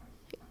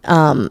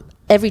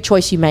every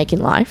choice you make in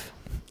life,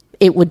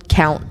 it would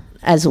count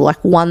as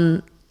like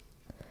one.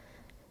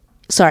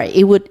 Sorry,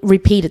 it would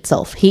repeat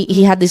itself.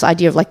 He had this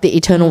idea of like the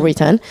eternal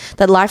return,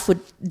 that life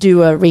would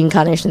do a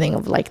reincarnation thing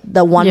of like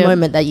the one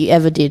moment that you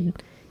ever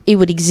did, it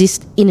would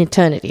exist in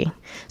eternity.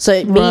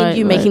 So me and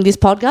you making this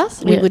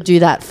podcast, we would do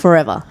that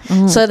forever.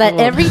 So that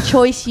every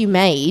choice you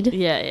made,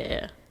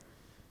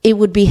 it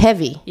would be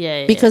heavy.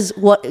 Because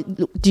what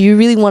do you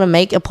really want to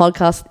make a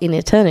podcast in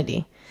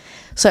eternity?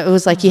 So it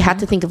was like you had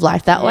to think of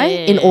life that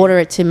way in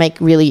order to make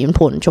really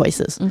important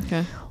choices.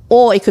 Okay.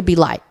 Or it could be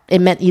light. It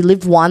meant you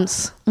lived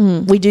once.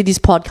 We do this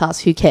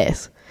podcast. Who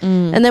cares?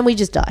 And then we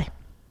just die.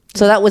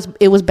 So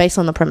it was based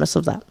on the premise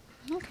of that.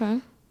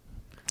 Okay.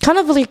 Kind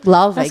of like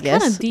love, I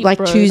guess. Kind of deep, like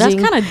bro. choosing.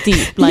 That's kind of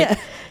deep. Like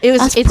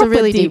it's a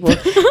really deep book.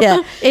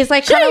 Yeah, it's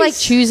like kind of like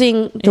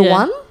choosing the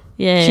one.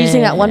 Yeah.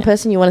 Choosing that one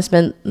person you want to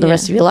spend the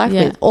rest of your life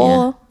with,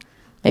 or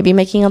maybe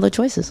making other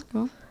choices.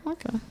 Well,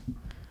 okay.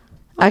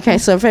 Okay.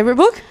 So favorite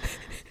book.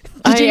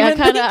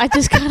 I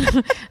just kind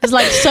of was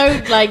like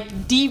so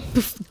like deep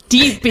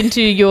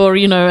into your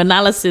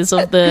analysis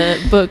of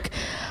the book.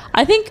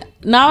 I think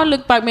now I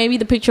look back, maybe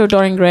The Picture of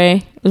Dorian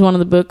Gray was one of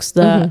the books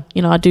that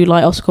I do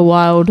like. Oscar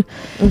Wilde.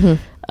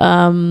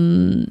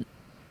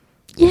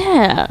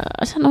 Yeah,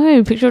 I don't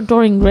know. Picture of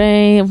Dorian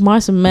Gray, of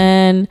Mice and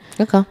Men.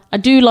 Okay. I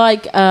do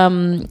like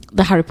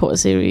the Harry Potter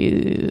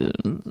series.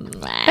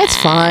 It's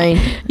fine.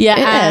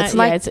 Yeah, it's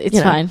like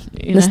it's fine.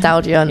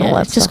 Nostalgia and all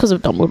that just because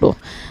of Dumbledore.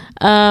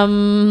 Yeah.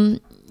 I'm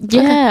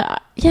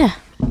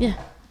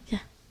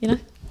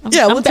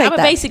a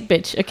basic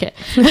bitch. Okay.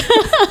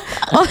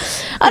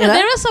 I don't know.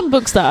 There are some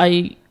books that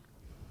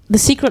The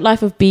Secret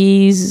Life of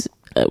Bees,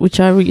 which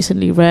I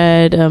recently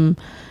read.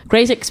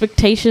 Great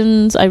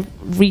Expectations. I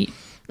reread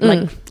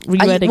again.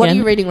 What are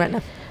you reading right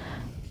now?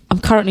 I'm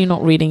currently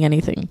not reading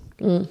anything,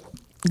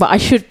 but I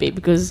should be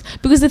because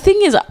the thing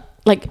is,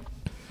 like,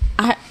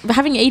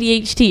 having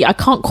ADHD, I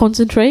can't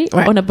concentrate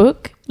on a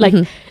book.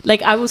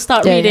 Like I will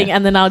start reading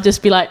and then I'll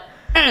just be like,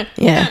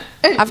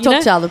 I've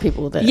talked to other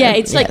people that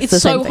it's like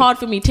it's so hard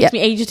for me. It takes me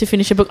ages to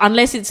finish a book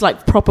unless it's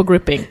like proper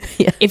gripping.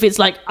 If it's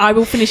like I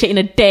will finish it in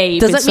a day.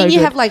 Does that mean you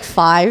have like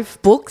 5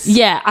 books?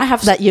 Yeah, I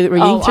have that you're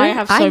reading through.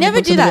 I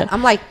never do that.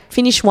 I'm like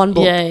finish one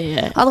book.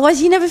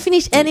 Otherwise, you never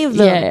finish any of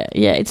them.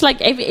 It's like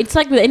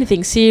with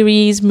anything,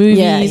 series,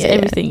 movies,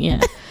 everything.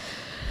 Yeah.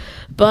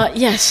 But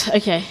yes,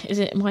 okay. Is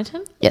it my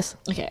turn? Yes.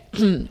 Okay.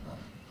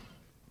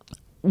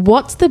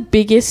 What's the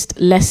biggest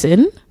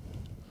lesson?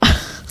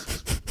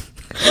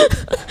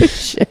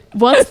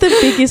 What's the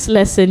biggest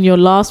lesson your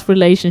last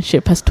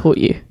relationship has taught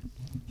you?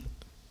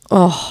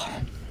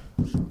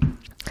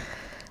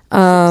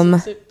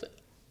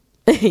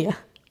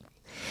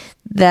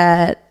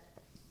 That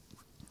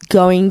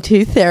going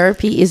to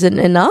therapy isn't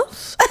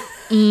enough.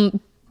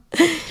 And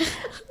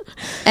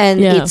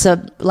it's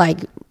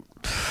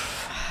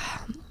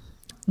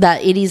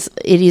that it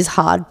is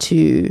hard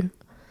to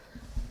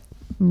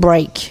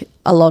break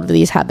a lot of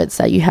these habits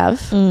that you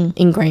have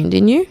ingrained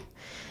in you.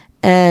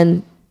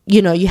 And,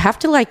 you know, you have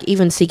to like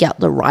even seek out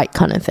the right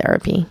kind of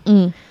therapy.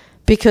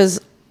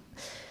 Because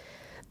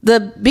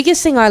the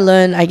biggest thing I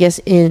learned, I guess,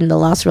 in the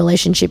last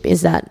relationship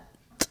is that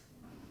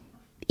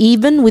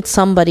even with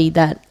somebody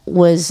that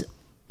was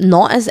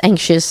not as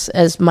anxious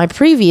as my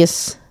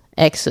previous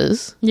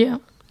exes, who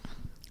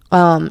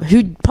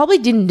probably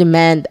didn't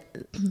demand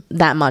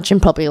that much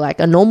and probably like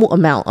a normal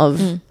amount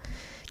of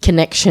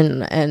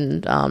connection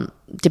and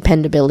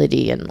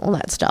dependability and all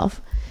that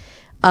stuff.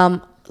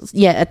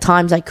 At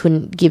times I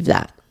couldn't give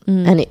that.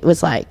 And it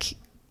was like,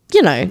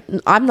 you know,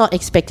 I'm not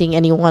expecting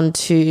anyone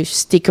to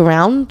stick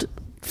around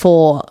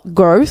for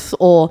growth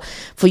or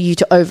for you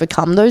to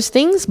overcome those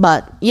things.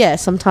 But yeah,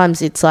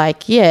 sometimes it's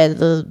like,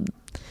 the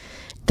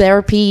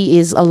therapy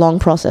is a long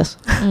process,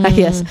 I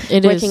guess.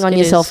 Working on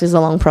yourself is a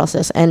long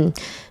process. And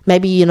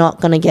maybe you're not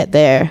going to get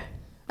there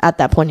at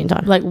that point in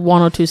time. Like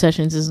 1 or 2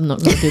 sessions is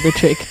not going to do the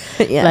trick.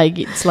 Like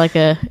it's like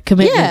a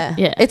commitment.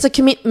 Yeah. It's a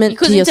commitment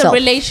because to yourself.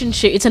 It's a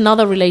relationship. It's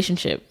another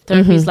relationship.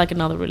 Therapy is like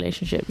another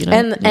relationship, you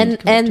know.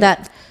 And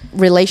that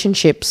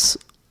relationships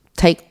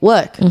take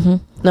work.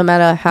 No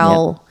matter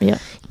how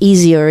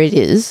easier it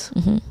is,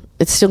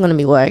 it's still going to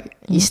be work.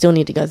 You still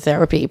need to go to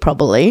therapy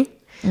probably,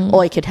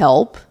 or it could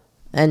help.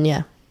 And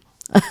it's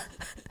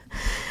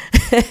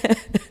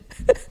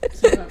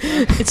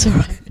all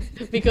right.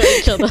 We got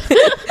each other.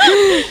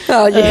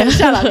 Oh yeah,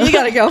 shut up. You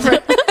got a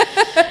girlfriend.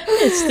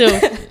 It's still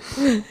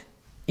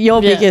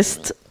your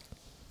biggest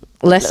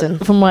lesson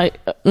from my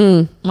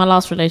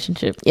last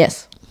relationship.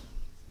 Yes.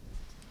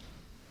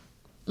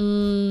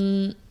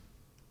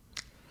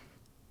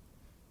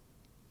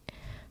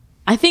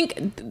 I think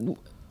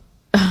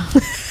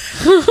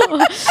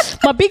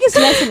my biggest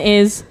lesson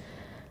is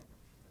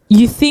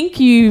you think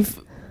you've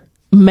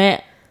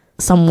met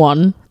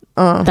someone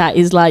that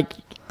is like,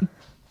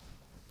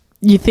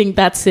 you think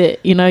that's it,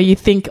 you know, you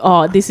think,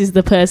 oh, this is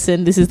the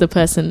person,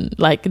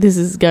 like this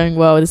is going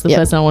well, this is the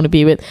person I want to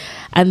be with.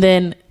 And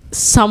then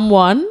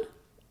someone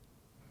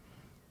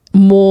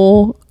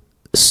more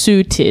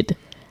suited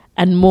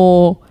and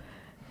more,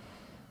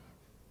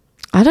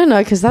 I don't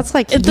know, because that's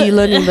like you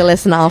learning the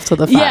lesson after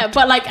the fact. Yeah,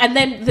 but like, and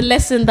then the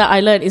lesson that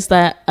I learned is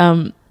that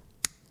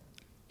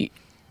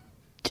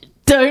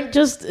don't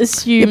just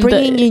assume you're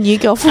bringing your new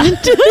girlfriend.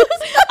 I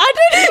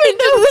don't even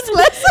know this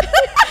lesson.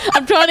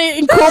 I'm trying to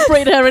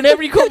incorporate her in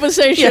every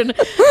conversation.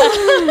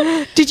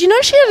 Did you know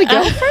she had a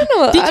girlfriend?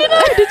 Or? Did you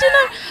know?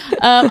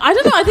 I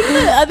don't know.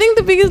 I think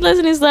the biggest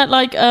lesson is that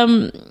like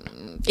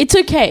it's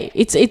okay.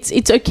 It's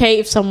okay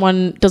if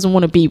someone doesn't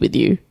want to be with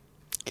you.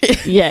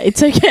 Yeah,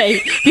 it's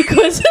okay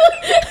because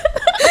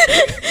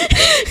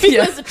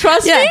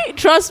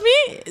trust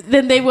me,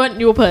 then they weren't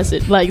your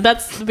person. Like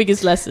that's the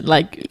biggest lesson.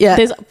 Like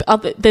there's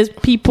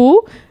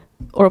people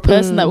or a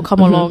person that will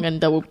come along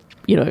and that will,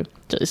 you know,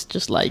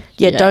 just like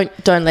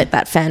don't let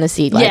that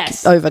fantasy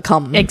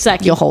overcome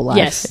your whole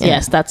life.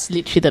 Yes, that's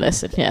literally the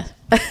lesson. Yeah.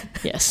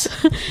 Yes.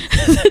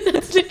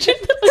 That's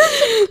literally the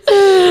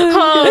lesson.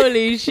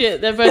 Holy shit,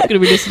 they're both gonna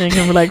be listening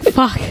and we're like,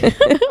 fuck.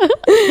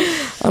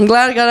 I'm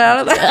glad I got out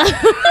of that.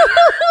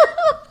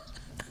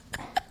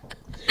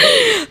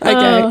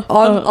 Okay,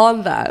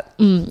 on that.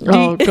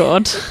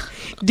 God.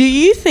 Do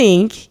you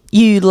think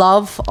you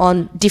love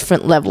on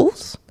different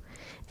levels?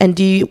 And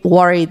do you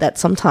worry that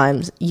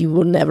sometimes you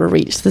will never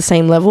reach the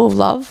same level of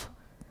love?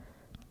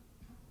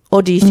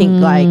 Or do you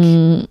think like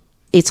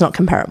it's not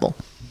comparable?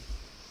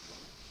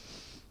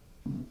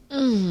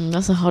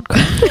 That's a hard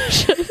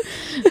question.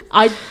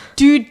 I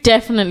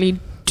definitely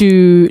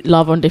do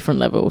love on different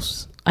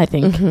levels, I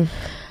think.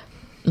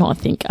 Not I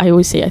think. I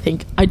always say I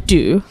think. I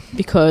do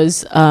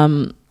because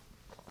I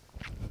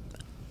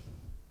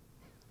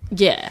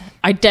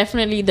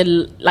definitely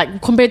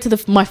compared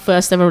to my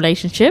first ever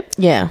relationship.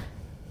 Yeah.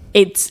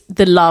 It's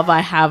the love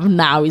I have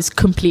now is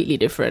completely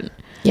different.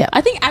 Yeah.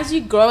 I think as you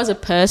grow as a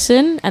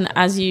person and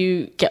as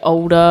you get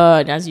older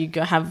and as you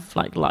have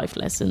like life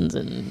lessons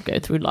and go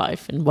through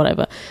life and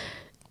whatever,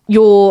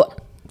 your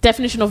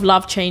definition of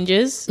love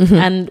changes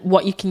and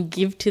what you can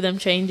give to them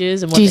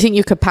changes. And do you think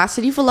your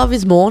capacity for love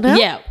is more now?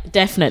 Yeah,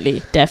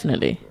 definitely.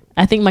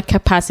 I think my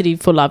capacity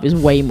for love is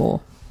way more,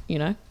 you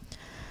know?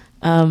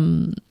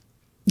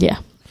 Yeah.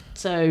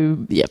 So,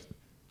 yeah.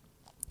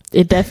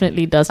 It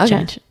definitely does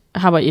change.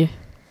 How about you?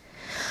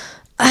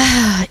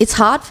 It's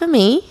hard for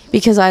me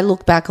because I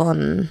look back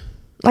on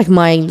like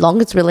my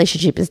longest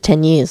relationship is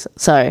 10 years.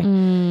 So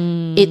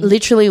it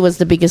literally was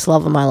the biggest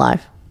love of my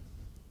life.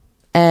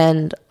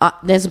 And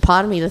there's a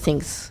part of me that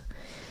thinks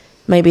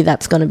maybe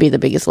that's going to be the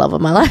biggest love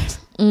of my life,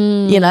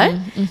 you know,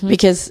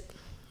 because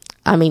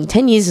I mean,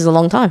 10 years is a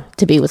long time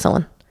to be with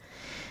someone.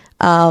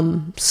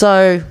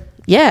 So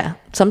yeah,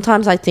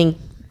 sometimes I think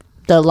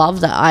the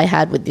love that I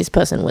had with this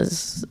person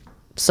was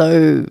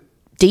so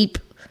deep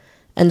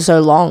and so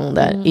long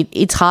that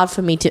it's hard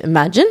for me to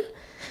imagine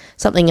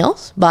something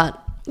else. But,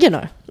 you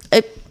know,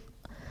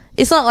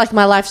 it's not like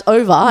my life's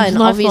over and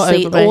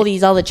obviously all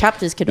these other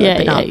chapters could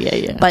open up.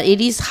 Yeah. But it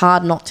is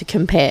hard not to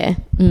compare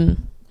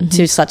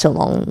to such a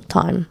long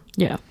time.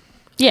 Yeah.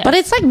 Yeah. But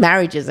it's like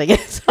marriages, I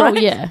guess. Right? Oh,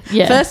 yeah.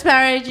 Yeah. First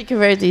marriage, you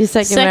convert to your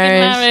second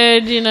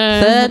marriage. you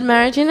know. Third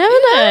marriage, you never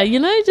know. Yeah, you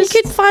know, just...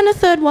 You could find a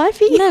third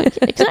wifey. No,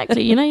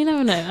 exactly. You know, you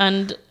never know.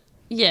 And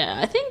yeah,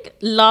 I think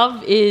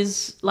love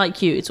is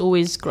like you. It's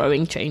always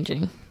growing,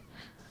 changing.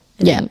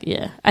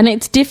 Yeah. And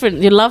it's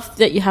different. The love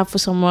that you have for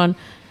someone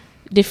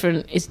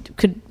different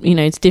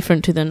it's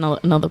different to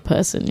another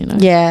person, you know.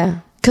 Yeah.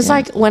 Because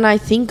like when I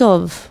think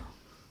of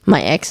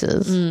my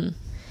exes,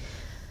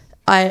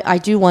 I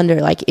do wonder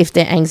like if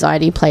their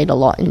anxiety played a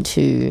lot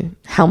into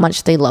how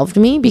much they loved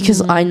me,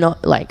 because I know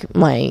like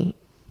my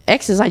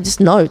exes, I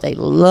just know they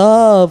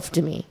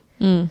loved me,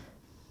 you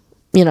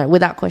know,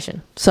 without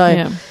question.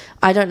 So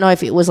I don't know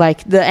if it was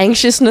like the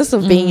anxiousness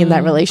of being in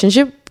that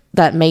relationship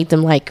that made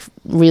them like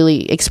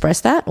really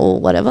express that or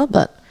whatever.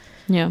 But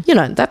you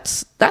know,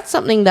 that's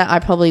something that I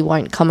probably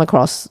won't come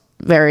across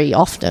very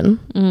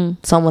often.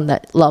 Someone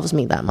that loves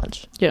me that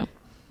much. Yeah.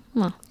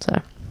 Well, so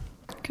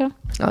okay.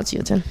 Oh, it's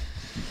your turn.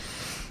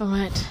 All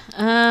right.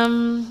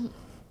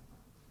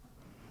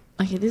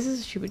 Okay, this is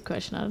a stupid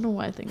question. I don't know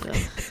why I think that.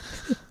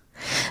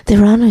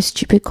 There are no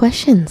stupid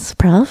questions,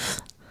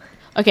 bruv.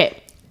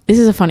 Okay, this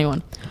is a funny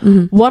one.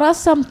 What are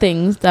some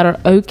things that are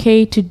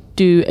okay to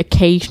do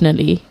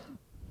occasionally,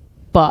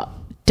 but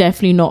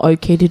definitely not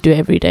okay to do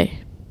every day?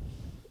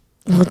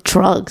 Well,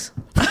 drugs.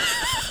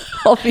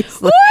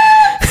 Obviously.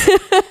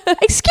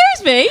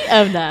 Excuse me?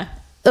 Oh, no.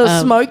 Or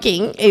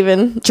smoking,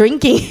 even.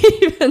 Drinking,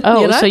 even.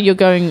 Oh, you know? so you're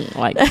going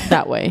like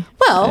that way.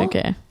 Well,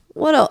 okay.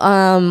 What else?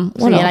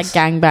 What else? Like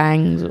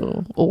gangbangs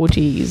or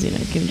orgies, you know,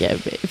 can get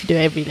a bit, if you do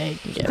it every day, you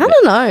can get a I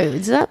don't know.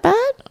 Is that bad?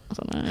 I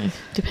don't know.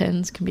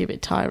 Depends. Can be a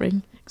bit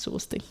tiring,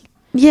 exhausting.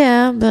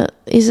 Yeah, but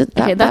is it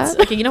that bad?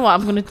 Okay, you know what?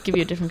 I'm going to give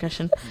you a different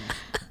question.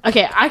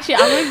 Okay, actually,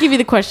 I'm going to give you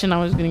the question I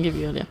was going to give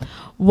you earlier.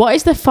 What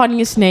is the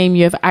funniest name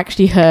you have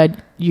actually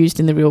heard used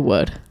in the real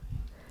world?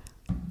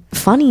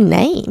 Funny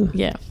name?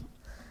 Yeah.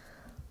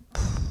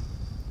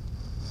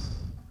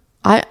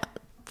 I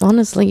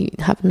honestly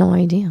have no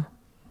idea.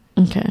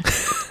 Okay.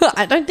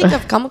 I don't think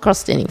I've come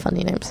across any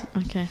funny names.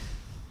 Okay.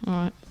 All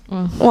right.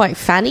 Well. Like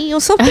Fanny or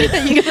something?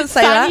 Are you going to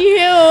say Fanny that?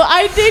 Hill.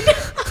 I did. I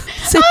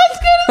was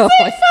going to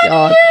say Fanny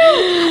God.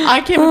 Hill.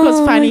 I came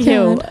across Fanny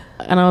Hill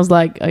and I was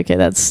like, okay,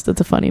 that's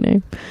a funny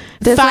name.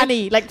 There's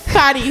Fanny. Like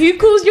Fanny. Who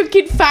calls your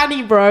kid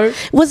Fanny, bro?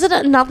 Was it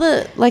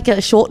another, like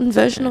a shortened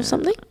version of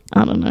something?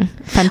 I don't know.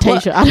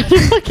 Fantasia. I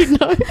don't fucking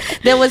know.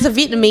 There was a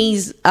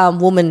Vietnamese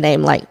woman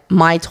named like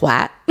My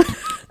Twat.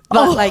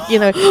 But like, you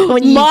know,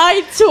 when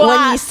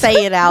you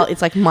say it out,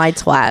 it's like my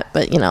twat.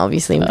 But you know,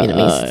 obviously in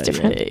Vietnamese it's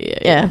different.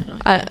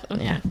 That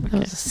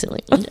was silly.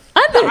 I know.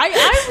 I'm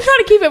trying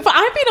to keep it. But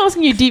I've been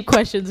asking you deep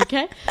questions.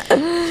 Okay.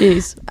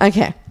 Jeez.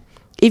 Okay.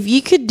 If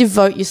you could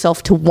devote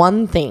yourself to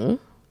one thing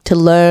to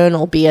learn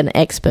or be an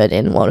expert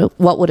in,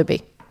 what would it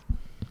be?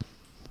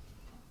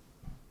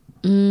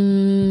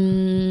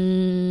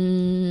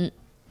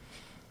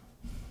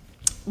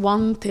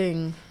 One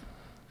thing.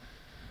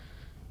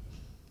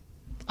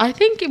 I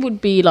think it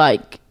would be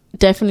like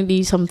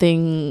definitely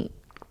something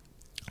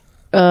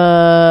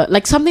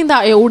like something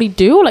that I already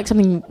do, or like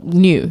something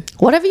new.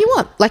 Whatever you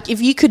want. Like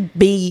if you could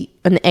be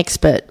an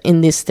expert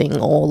in this thing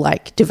or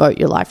like devote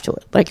your life to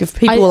it. Like if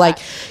people were like,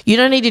 you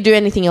don't need to do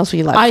anything else with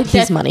your life.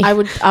 Here's money. I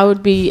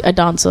would be a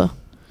dancer.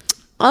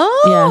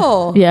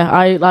 Oh. Yeah.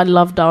 I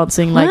love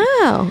dancing. Like,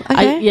 wow.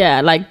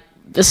 Okay. like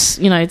this,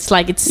 you know, it's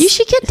like it's... You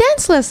should get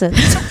dance lessons.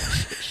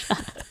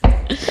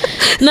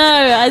 No,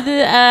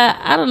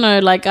 I don't know.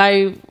 Like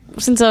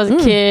since I was a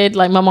kid,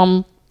 like my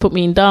mom put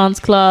me in dance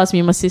class. Me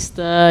and my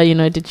sister, you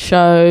know, did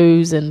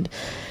shows, and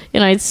you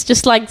know, it's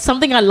just like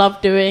something I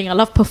love doing. I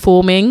love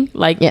performing,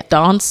 like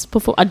dance.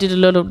 I did a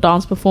lot of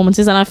dance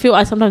performances, and I feel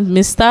I sometimes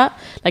miss that.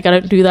 Like I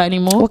don't do that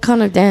anymore. What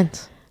kind of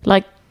dance?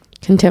 Like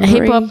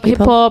contemporary, hip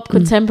hop,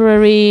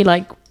 contemporary,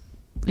 like.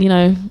 You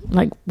know,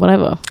 like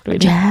whatever. Really.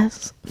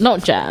 Jazz?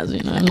 Not jazz,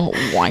 you know, not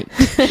white.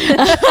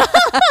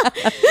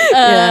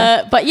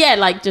 But yeah,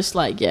 like just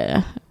like,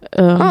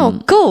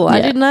 oh, cool. I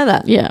didn't know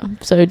that. Yeah.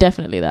 So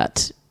definitely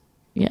that.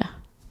 Yeah.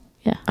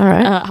 Yeah. All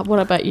right. What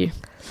about you?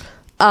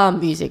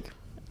 Music.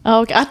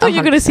 Oh, okay. I thought you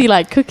were going to see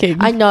like cooking.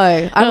 I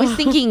know. I was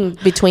thinking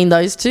between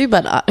those two,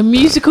 but... a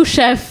musical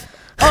chef.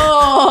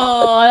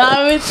 Oh,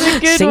 that was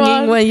a good Singing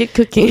one. while you're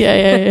cooking.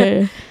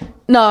 Yeah.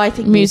 No, I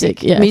think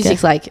music. Yeah,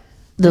 music's like...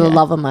 the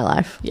love of my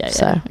life. Yeah.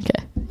 So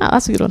okay. Oh,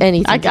 that's a good one.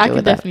 Anything I to do could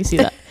with definitely see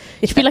that.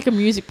 You should be like a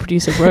music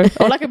producer, bro,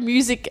 or like a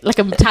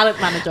talent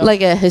manager,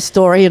 like a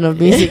historian of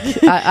music.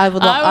 I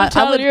would. I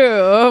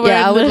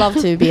would love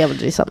to be able to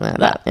do something like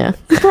that. Yeah,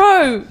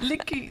 bro.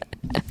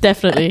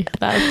 Definitely.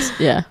 That's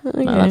Okay.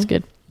 No, that's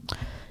good.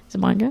 Is it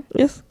mine go?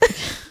 Yes.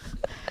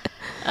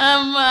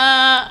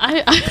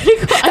 I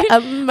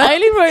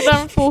only wrote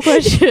down 4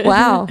 questions.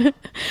 Wow.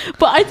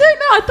 But I don't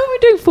know. I thought we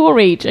were doing 4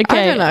 each.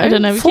 Okay. I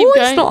don't know. 4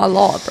 is not a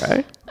lot,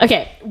 bro.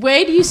 Okay.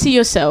 Where do you see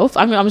yourself?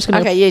 I'm just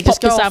going to pop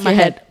this out of my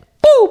head.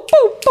 Boo,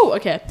 boo, boo.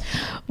 Okay.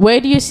 Where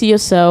do you see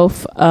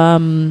yourself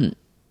 5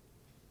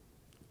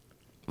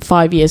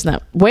 years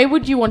now? Where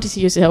would you want to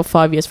see yourself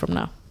 5 years from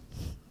now?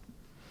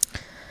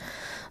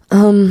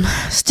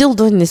 Still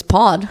doing this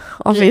pod,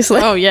 obviously.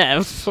 Oh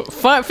yeah,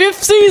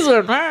 fifth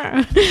season.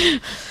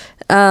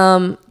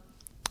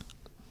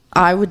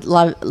 I would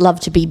love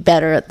to be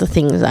better at the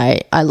things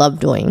I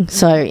love doing.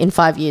 So in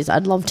 5 years,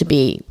 I'd love to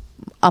be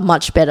a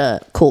much better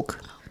cook,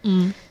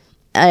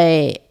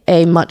 a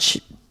much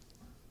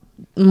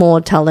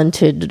more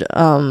talented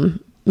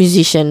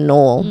musician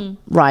or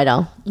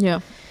writer.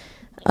 Yeah.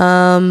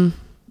 And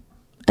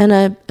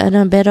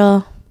a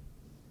better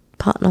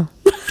partner.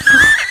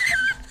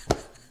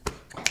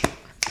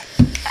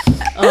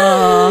 Dude,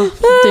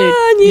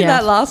 I knew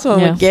that last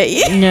one would get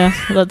you. Yeah,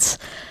 that's.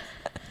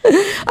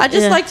 I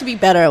just like to be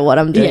better at what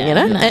I'm doing, you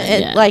know.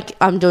 Like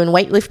I'm doing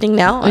weightlifting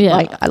now.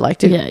 I like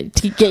to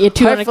get your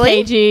 200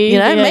 kg. You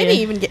know, maybe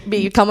even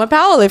become a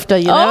powerlifter.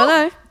 You never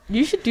know.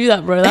 You should do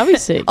that, bro. That'd be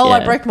sick.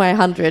 I broke my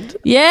 100.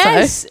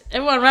 Yes, so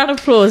everyone, round of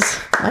applause.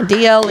 My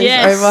DL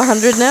is over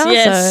 100 now.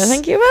 Yes. So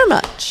thank you very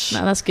much.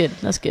 No, that's good.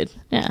 That's good.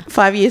 Yeah.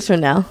 5 years from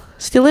now,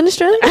 still in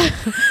Australia.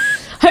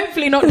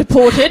 Hopefully not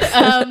deported.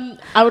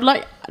 I would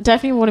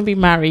definitely want to be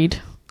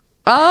married.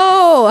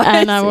 Oh,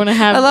 and I want to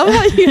have. I love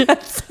how you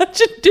had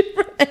such a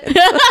different answer.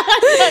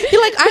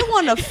 You're like, I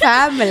want a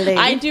family.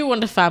 I do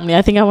want a family.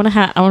 I think I want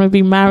to I want to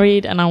be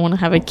married, and I want to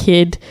have a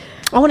kid.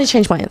 I want to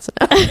change my answer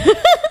now.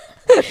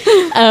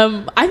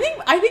 I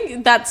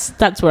think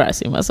that's where I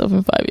see myself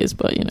in 5 years.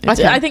 But you know,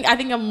 I think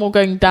I'm more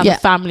going down the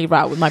family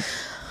route with my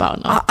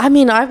partner. I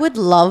mean, I would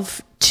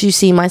love to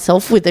see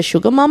myself with a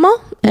sugar mama,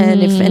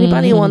 and if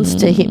anybody wants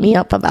to hit me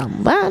up about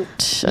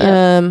that,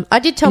 I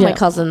did tell my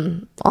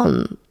cousin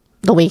on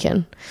the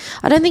weekend.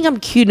 I don't think I'm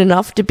cute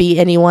enough to be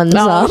anyone's.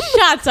 No,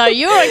 shut up!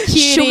 You're a cutie.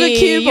 Sugar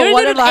cube, or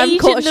what did I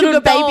call a sugar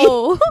baby?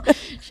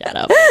 Shut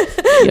up.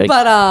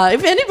 But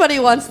if anybody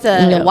wants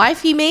to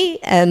wifey me,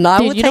 and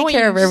I will take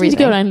care of everything.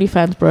 You need to go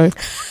on OnlyFans, bro.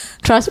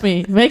 Trust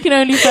me, make an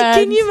OnlyFans.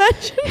 Can you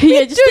imagine?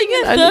 Yeah, just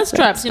think of thirst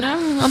traps. You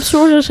know, I'm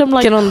sure there's some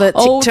like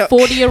old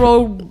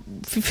 40-year-old.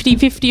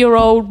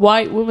 50-year-old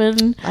white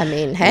woman. I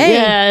mean,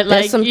 hey,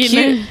 there's some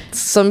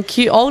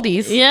cute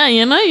oldies. Yeah,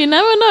 you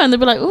never know. And they'll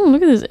be like, oh,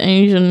 look at this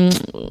Asian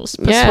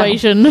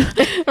persuasion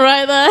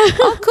right there.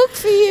 I'll cook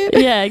for you.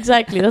 Yeah,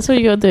 exactly. That's what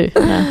you gotta do.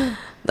 Yeah.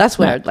 That's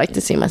where I'd like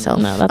to see myself.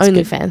 No, that's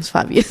OnlyFans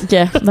 5 years.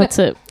 Yeah, that's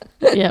it.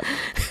 Yeah,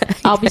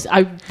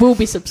 I will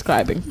be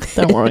subscribing.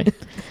 Don't worry.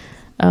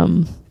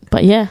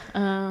 But yeah,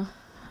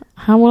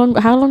 how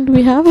long do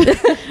we have?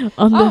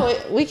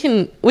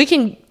 We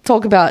can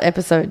talk about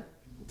episode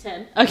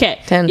 10.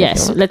 Okay. 10.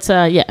 Yes. Let's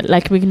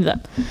we can do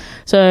that.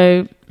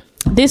 So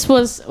this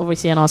was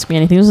obviously an Ask Me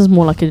Anything. This was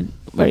more like a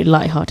very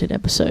light-hearted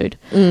episode.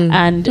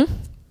 And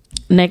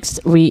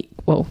next week,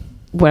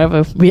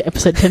 wherever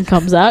episode 10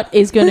 comes out,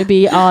 is going to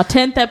be our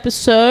 10th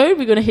episode.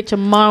 We're going to hit a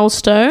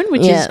milestone,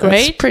 which is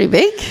great. That's pretty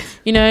big.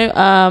 You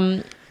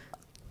know,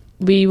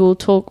 we will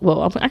talk.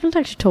 Well, I can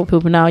actually talk to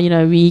people now. You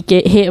know, we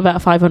hit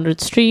about 500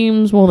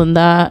 streams, more than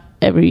that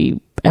every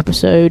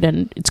episode,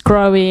 and it's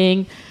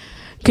growing.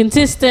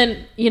 Consistent,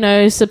 you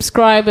know,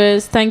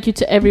 subscribers. Thank you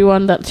to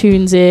everyone that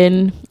tunes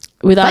in.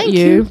 Without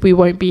you, we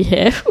won't be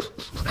here.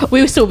 We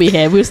will still be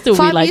here. We'll still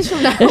 5 be like, years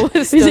from now,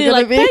 we're still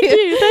like,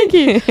 thank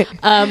you.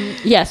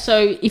 Yeah.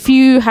 So if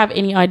you have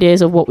any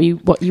ideas of what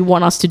you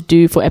want us to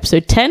do for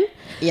episode 10,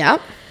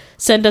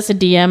 send us a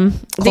DM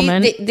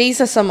comment. These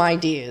are some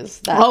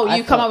ideas. That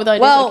you come up with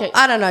ideas. Well, okay.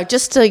 I don't know,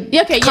 just to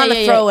kind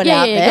of throw it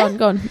out there.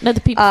 Go on. Let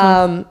the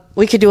people.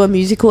 We could do a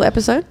musical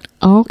episode.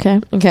 Oh, okay.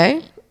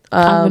 Okay.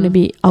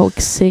 I'll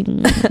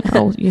sing.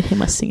 You hear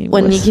my singing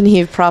when voice. You can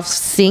hear Prof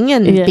sing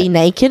and be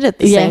naked at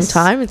the same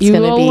time. It's going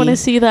to be want to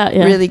see that.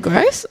 Yeah. Really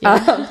gross.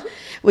 Yeah.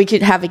 We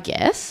could have a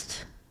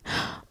guest.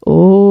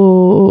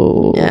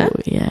 Oh,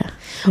 yeah.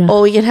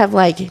 Or we could have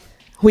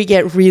we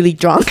get really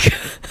drunk.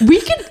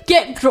 We could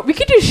get drunk. We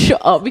could do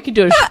we could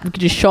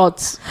do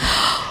shots.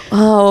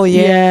 Oh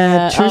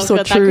yeah, truth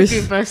or truth.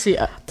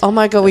 Oh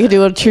my god, we could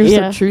do a truth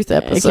or truth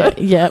episode.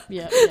 Okay. Yeah.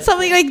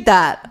 Something like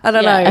that. I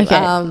don't know.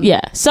 Okay.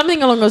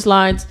 Something along those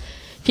lines.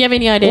 If you have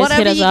any ideas,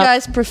 whatever hit us you up.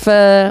 guys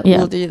prefer,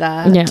 we'll do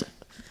that. Yeah.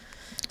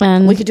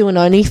 And we could do an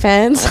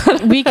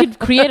OnlyFans. We could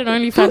create an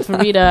OnlyFans for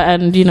Rita,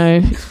 and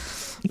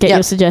get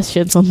your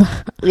suggestions on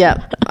that.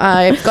 Yeah.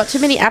 I've got too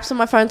many apps on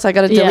my phone, so I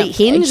got to delete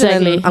Hinge,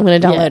 and then I'm going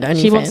to download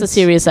OnlyFans. She wants the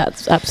serious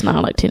apps now,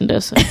 like Tinder.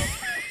 So.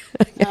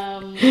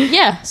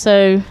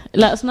 So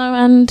let us know,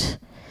 and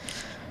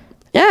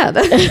that's our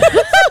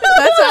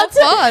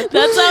fun.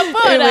 That's our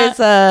fun. It was,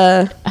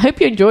 I hope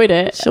you enjoyed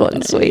it. Short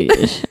and sweet.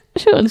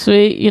 Short and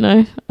sweet,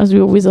 as we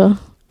always are.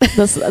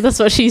 That's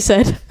what she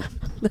said.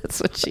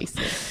 That's what she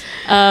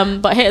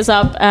said. But hit us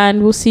up,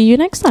 and we'll see you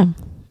next time.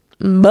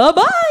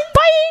 Bye-bye.